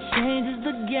never changes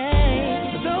the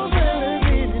game. Those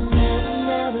melodies in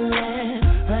Neverland,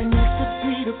 right next to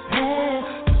Peter Pan,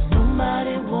 'cause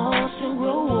nobody wants to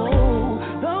grow old.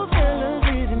 Those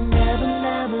melodies in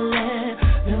Neverland,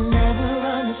 they'll never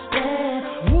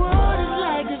understand what it's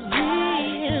like to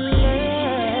be in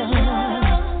love.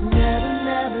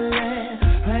 Neverland,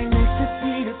 right next to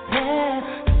Peter Pan,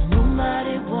 'cause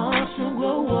nobody wants to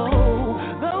grow old.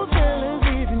 Those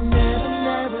melodies in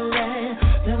Neverland,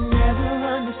 they'll never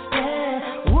understand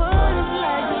what it's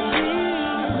like to be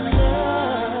in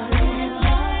love.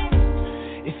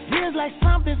 It feels like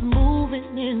something's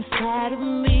moving inside of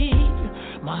me.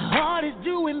 My heart is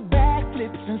doing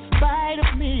backflips in spite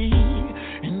of me.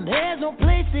 And there's no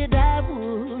place that I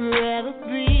would rather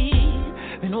be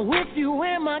than with you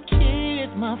and my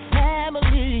kids, my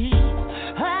family.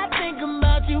 I think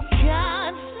about you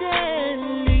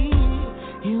constantly.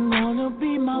 You wanna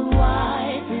be my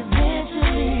wife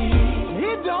eventually.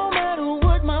 It don't matter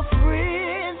what my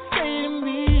friends say to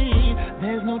me.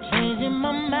 There's no change in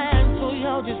my mind, so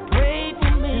y'all just pray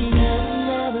for me.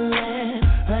 Neverland,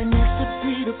 right next to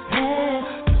Peter Pan,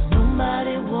 'cause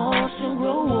nobody wants to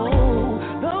grow old.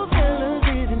 Those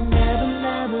melodies in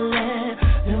Neverland,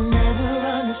 they'll never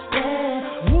understand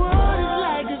what it's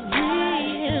like to be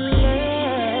in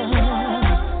love.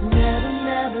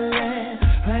 Neverland,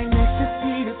 right next to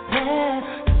Peter Pan,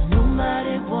 'cause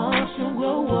nobody wants to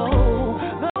grow old.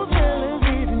 Those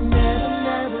melodies in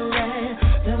Neverland,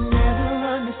 they'll never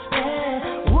understand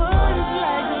what it's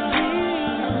like to be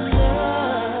in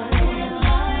love.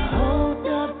 Hold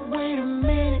up, wait a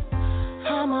minute.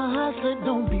 I'm a hustler,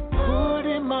 don't be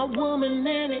putting my woman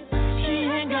in it. She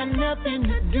ain't got nothing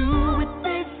to do with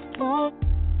this boy.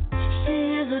 She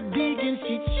is a deacon,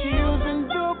 she chills in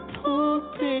the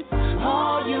pulpit.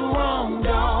 All you wrong,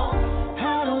 dog.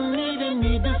 I don't even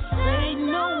need to say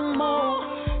no more.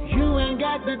 You ain't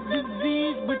got the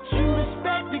disease, but you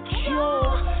expect the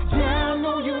cure. Down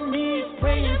on your knees,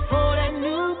 praying for that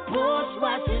new boss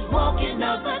while she's walking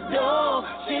out the door.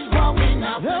 She's walking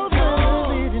out the door.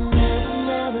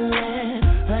 Neverland,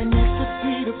 right next to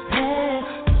Peter Pan,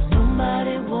 'cause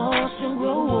nobody wants to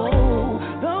grow old.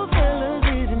 Those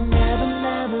melodies in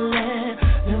Neverland,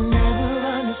 they'll never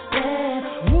understand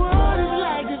what it's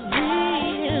like to be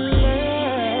in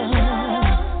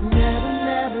love.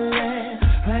 Neverland,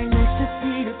 right next to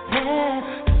Peter Pan,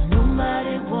 'cause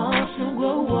nobody wants to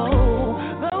grow old.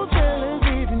 Those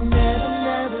melodies in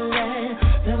Neverland,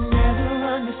 they'll never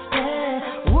understand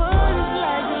what it's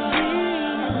like to be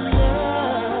in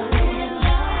love.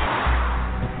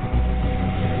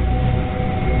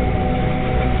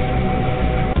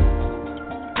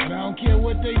 But I don't care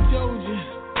what they told you,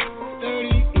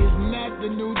 30 is not the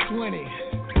new 20.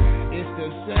 It's the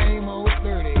same old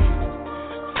 30.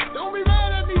 Don't be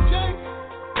mad at me, Jay.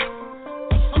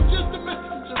 I'm just a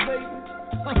messenger, baby.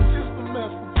 I'm just a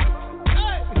messenger.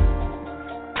 Hey!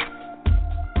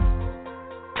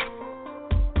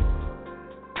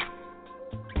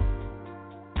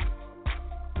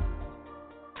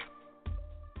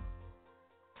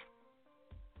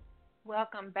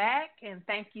 Welcome back, and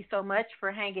thank you so much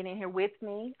for hanging in here with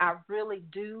me. I really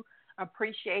do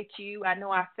appreciate you. I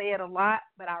know I say it a lot,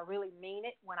 but I really mean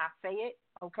it when I say it,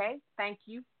 okay? Thank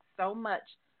you so much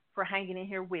for hanging in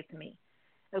here with me.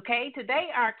 Okay, today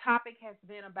our topic has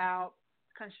been about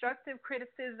constructive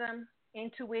criticism,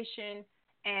 intuition,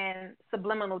 and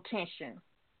subliminal tension.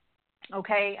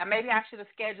 Okay, maybe I should have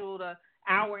scheduled an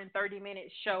hour and 30-minute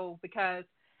show because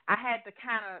I had to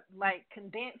kind of like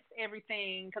condense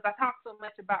everything because I talked so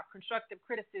much about constructive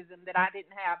criticism that I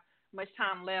didn't have much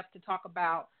time left to talk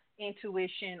about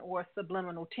intuition or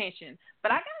subliminal tension.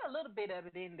 But I got a little bit of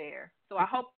it in there. So I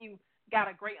hope you got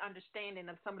a great understanding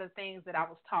of some of the things that I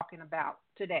was talking about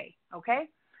today. Okay?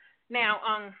 Now,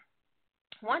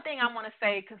 one thing I want to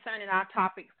say concerning our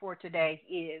topic for today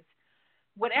is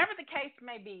whatever the case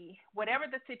may be, whatever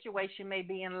the situation may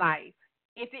be in life,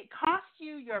 if it costs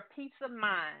you your peace of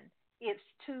mind, it's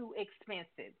too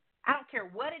expensive. I don't care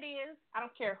what it is. I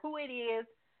don't care who it is.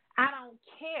 I don't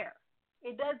care.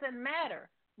 It doesn't matter.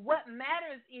 What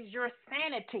matters is your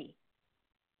sanity.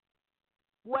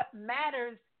 What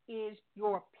matters is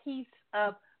your peace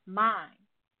of mind.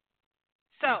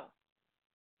 So,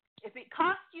 if it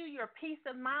costs you your peace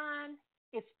of mind,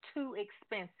 it's too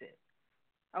expensive.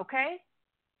 Okay?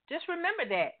 Just remember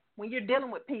that when you're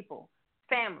dealing with people,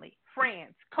 family,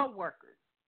 friends, coworkers,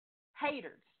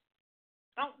 haters.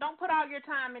 Don't put all your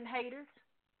time in haters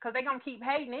because they're gonna keep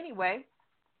hating anyway.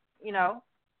 You know,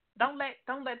 don't let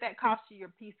that cost you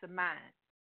your peace of mind.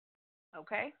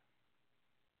 Okay?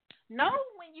 Know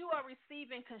when you are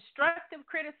receiving constructive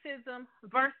criticism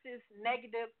versus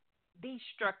negative,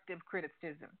 destructive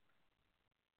criticism.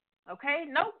 Okay?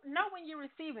 Know when you're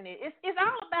receiving it. It's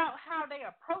all about how they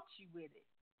approach you with it.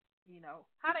 You know,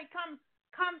 how they come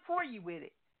for you with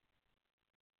it.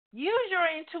 Use your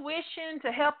intuition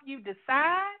to help you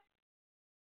decide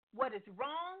what is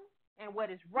wrong and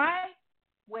what is right,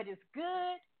 what is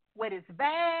good, what is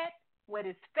bad, what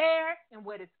is fair and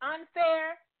what is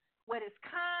unfair, what is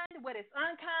kind, what is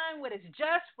unkind, what is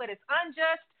just, what is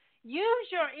unjust.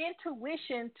 Use your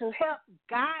intuition to help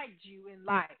guide you in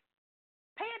life.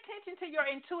 Pay attention to your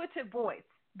intuitive voice.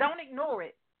 Don't ignore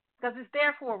it because it's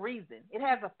there for a reason. It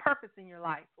has a purpose in your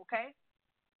life, okay?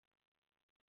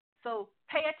 So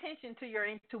pay attention to your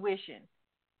intuition,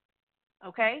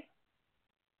 okay?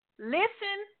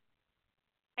 Listen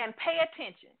and pay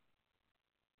attention.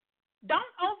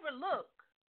 Don't overlook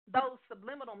those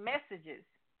subliminal messages,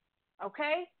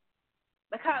 okay?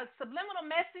 Because subliminal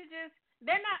messages,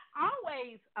 they're not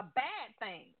always a bad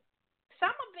thing.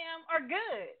 Some of them are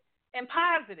good and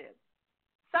positive.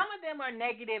 Some of them are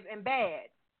negative and bad.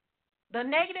 The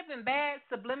negative and bad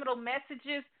subliminal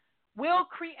messages will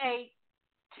create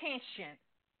tension,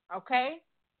 okay?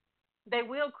 They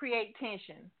will create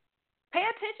tension. Pay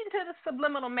attention to the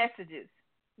subliminal messages.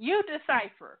 You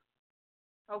decipher,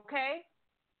 okay?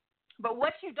 But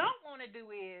what you don't want to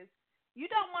do is you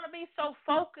don't want to be so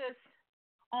focused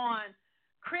on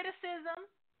criticism.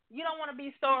 You don't want to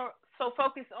be so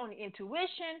focused on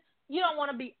intuition. You don't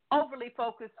want to be overly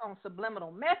focused on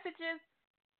subliminal messages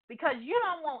because you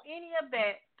don't want any of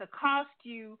that to cost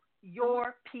you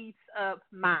your peace of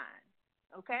mind.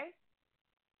 Okay?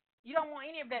 You don't want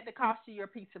any of that to cost you your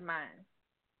peace of mind.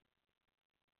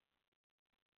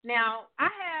 Now, I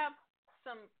have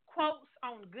some quotes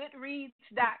on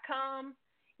Goodreads.com.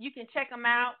 You can check them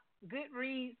out,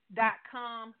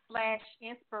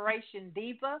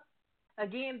 Goodreads.com/InspirationDiva.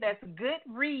 Again, that's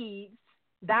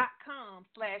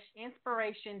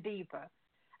Goodreads.com/InspirationDiva.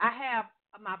 I have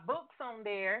my books on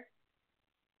there,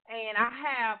 and I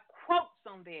have quotes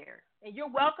on there. And you're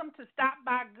welcome to stop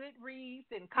by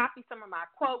Goodreads and copy some of my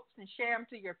quotes and share them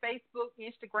to your Facebook,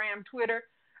 Instagram, Twitter,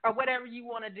 or whatever you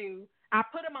want to do. I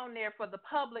put them on there for the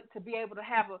public to be able to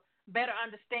have a better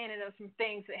understanding of some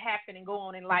things that happen and go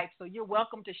on in life. So you're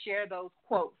welcome to share those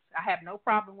quotes. I have no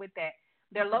problem with that.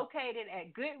 They're located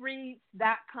at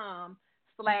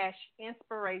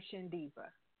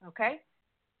Goodreads.com/InspirationDiva. Okay?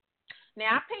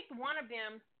 Now, I picked one of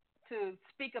them to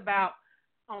speak about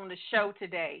on the show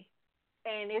today,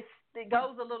 and it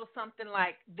goes a little something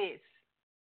like this.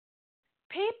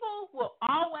 People will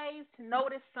always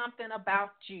notice something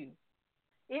about you.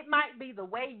 It might be the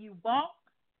way you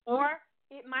walk, or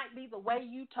it might be the way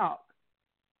you talk,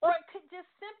 or it could just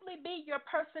simply be your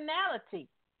personality.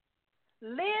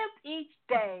 Live each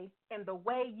day in the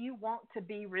way you want to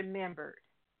be remembered.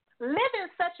 Live in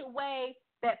such a way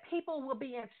that people will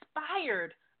be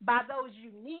inspired by those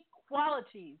unique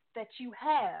qualities that you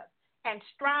have and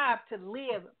strive to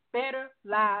live better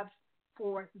lives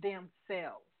for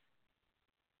themselves.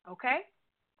 Okay?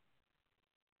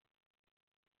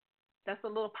 That's a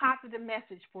little positive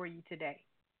message for you today.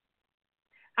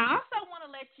 I also want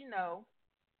to let you know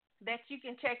that you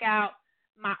can check out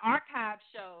my archive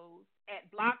shows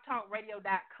at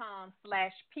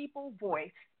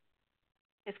blogtalkradio.com/peoplevoice.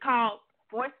 It's called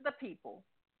Voice of the People.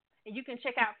 And you can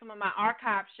check out some of my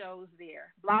archive shows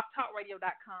there,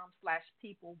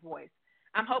 blogtalkradio.com/peoplevoice.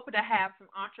 I'm hoping to have some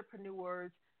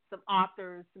entrepreneurs, some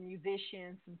authors, some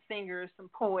musicians, some singers, some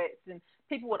poets, and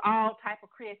people with all type of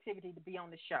creativity to be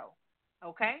on the show,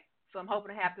 okay? So I'm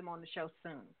hoping to have them on the show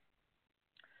soon.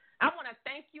 I want to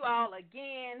thank you all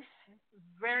again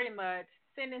very much,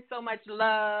 sending so much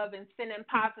love and sending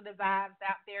positive vibes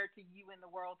out there to you in the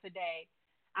world today.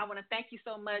 I want to thank you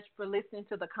so much for listening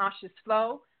to The Conscious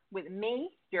Flow with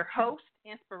me, your host,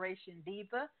 Inspiration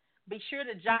Diva. Be sure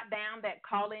to jot down that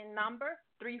call-in number,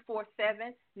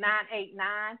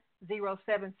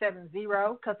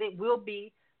 347-989-0770, because it will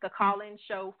be the call-in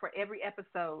show for every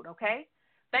episode, okay?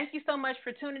 Thank you so much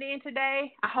for tuning in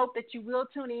today. I hope that you will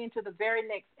tune in to the very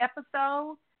next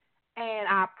episode, and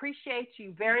I appreciate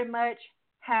you very much.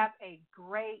 Have a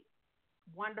great,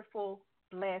 wonderful,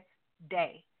 blessed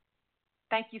day.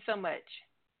 Thank you so much.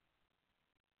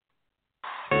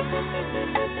 This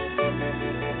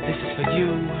is for you,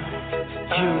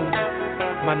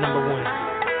 my number one.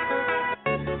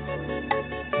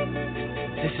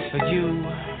 This is for you,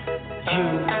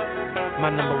 my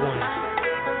number one.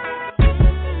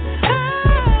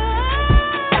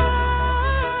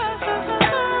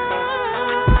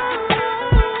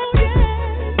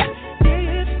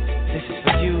 This is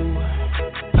for you,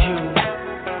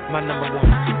 my number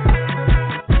one.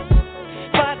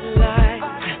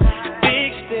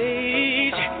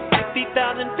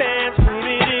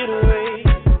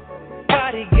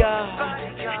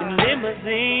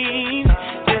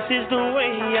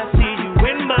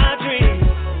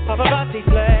 Paparazzi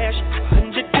flash,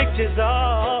 100 pictures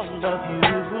all of you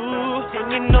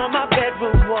hanging on my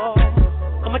bedroom wall.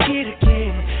 I'm a kid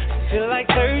again, I feel like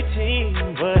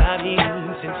 13, but I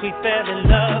mean, since we fell in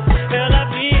love, well, I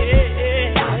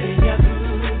mean, I've been your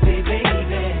groovy baby.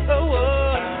 Oh,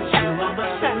 you are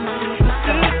my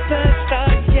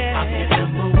superstar, yeah. I'm your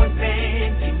number one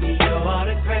fan, give me your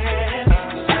autograph,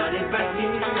 sign it right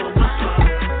here on my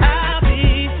phone. I'll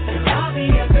be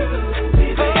your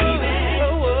groovy baby.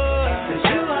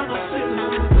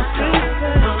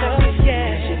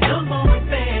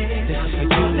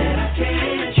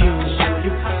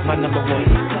 My number one.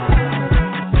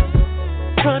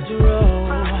 Front row,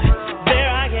 there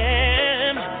I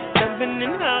am, jumping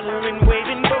and hollering,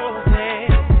 waving both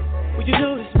hands. Will you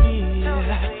notice me,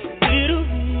 little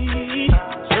me?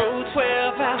 Drove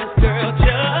 12 hours, girl,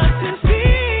 just to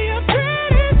see your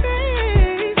pretty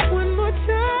face one more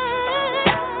time.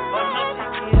 But my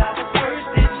ticket, I was first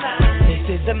in line. This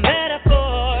is a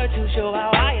metaphor to show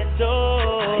how I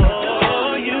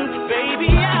adore you,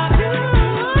 baby. I do.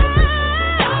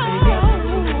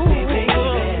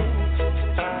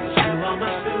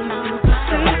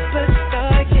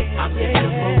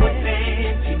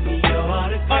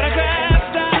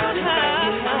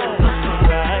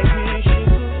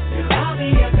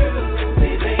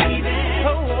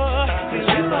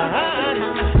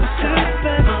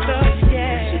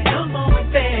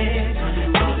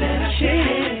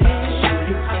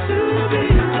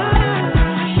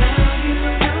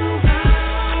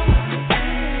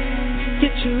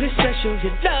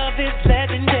 Your love is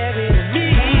legendary to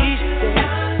me.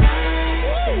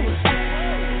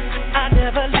 I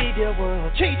never leave your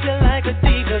world. Treat you like a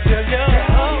diva, girl. You're a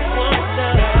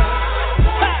woman.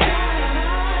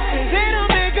 They don't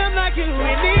make them like you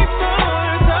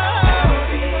anymore.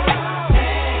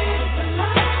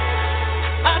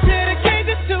 I dedicate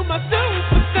this to my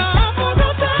superstar for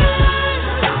the time.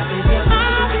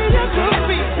 I'll be your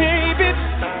groupie, baby.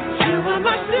 You are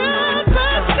my superstar.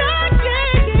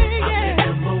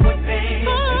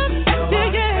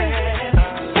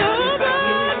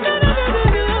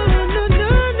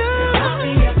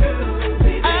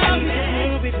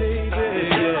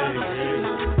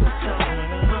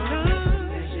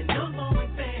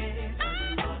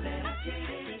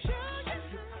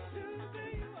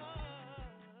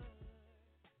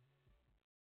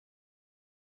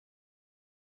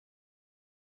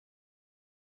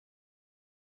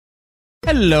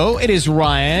 Hello, it is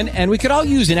Ryan, and we could all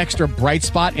use an extra bright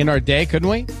spot in our day, couldn't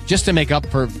we? Just to make up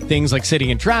for things like sitting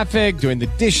in traffic, doing the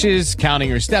dishes, counting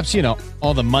your steps, you know,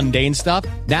 all the mundane stuff.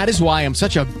 That is why I'm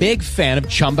such a big fan of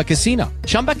Chumba Casino.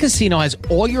 Chumba Casino has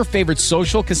all your favorite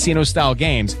social casino-style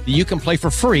games that you can play for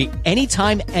free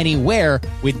anytime, anywhere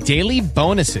with daily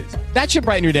bonuses. That should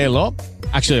brighten your day a little.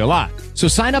 Actually, a lot. So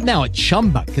sign up now at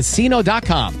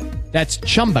ChumbaCasino.com. That's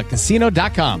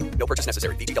ChumbaCasino.com. No purchase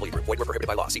necessary. VGW Group. Void where prohibited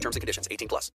by law. See terms and conditions.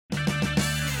 18+.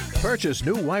 Purchase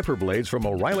new wiper blades from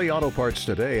O'Reilly Auto Parts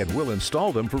today and we'll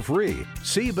install them for free.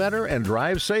 See better and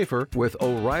drive safer with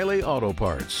O'Reilly Auto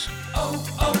Parts. Oh,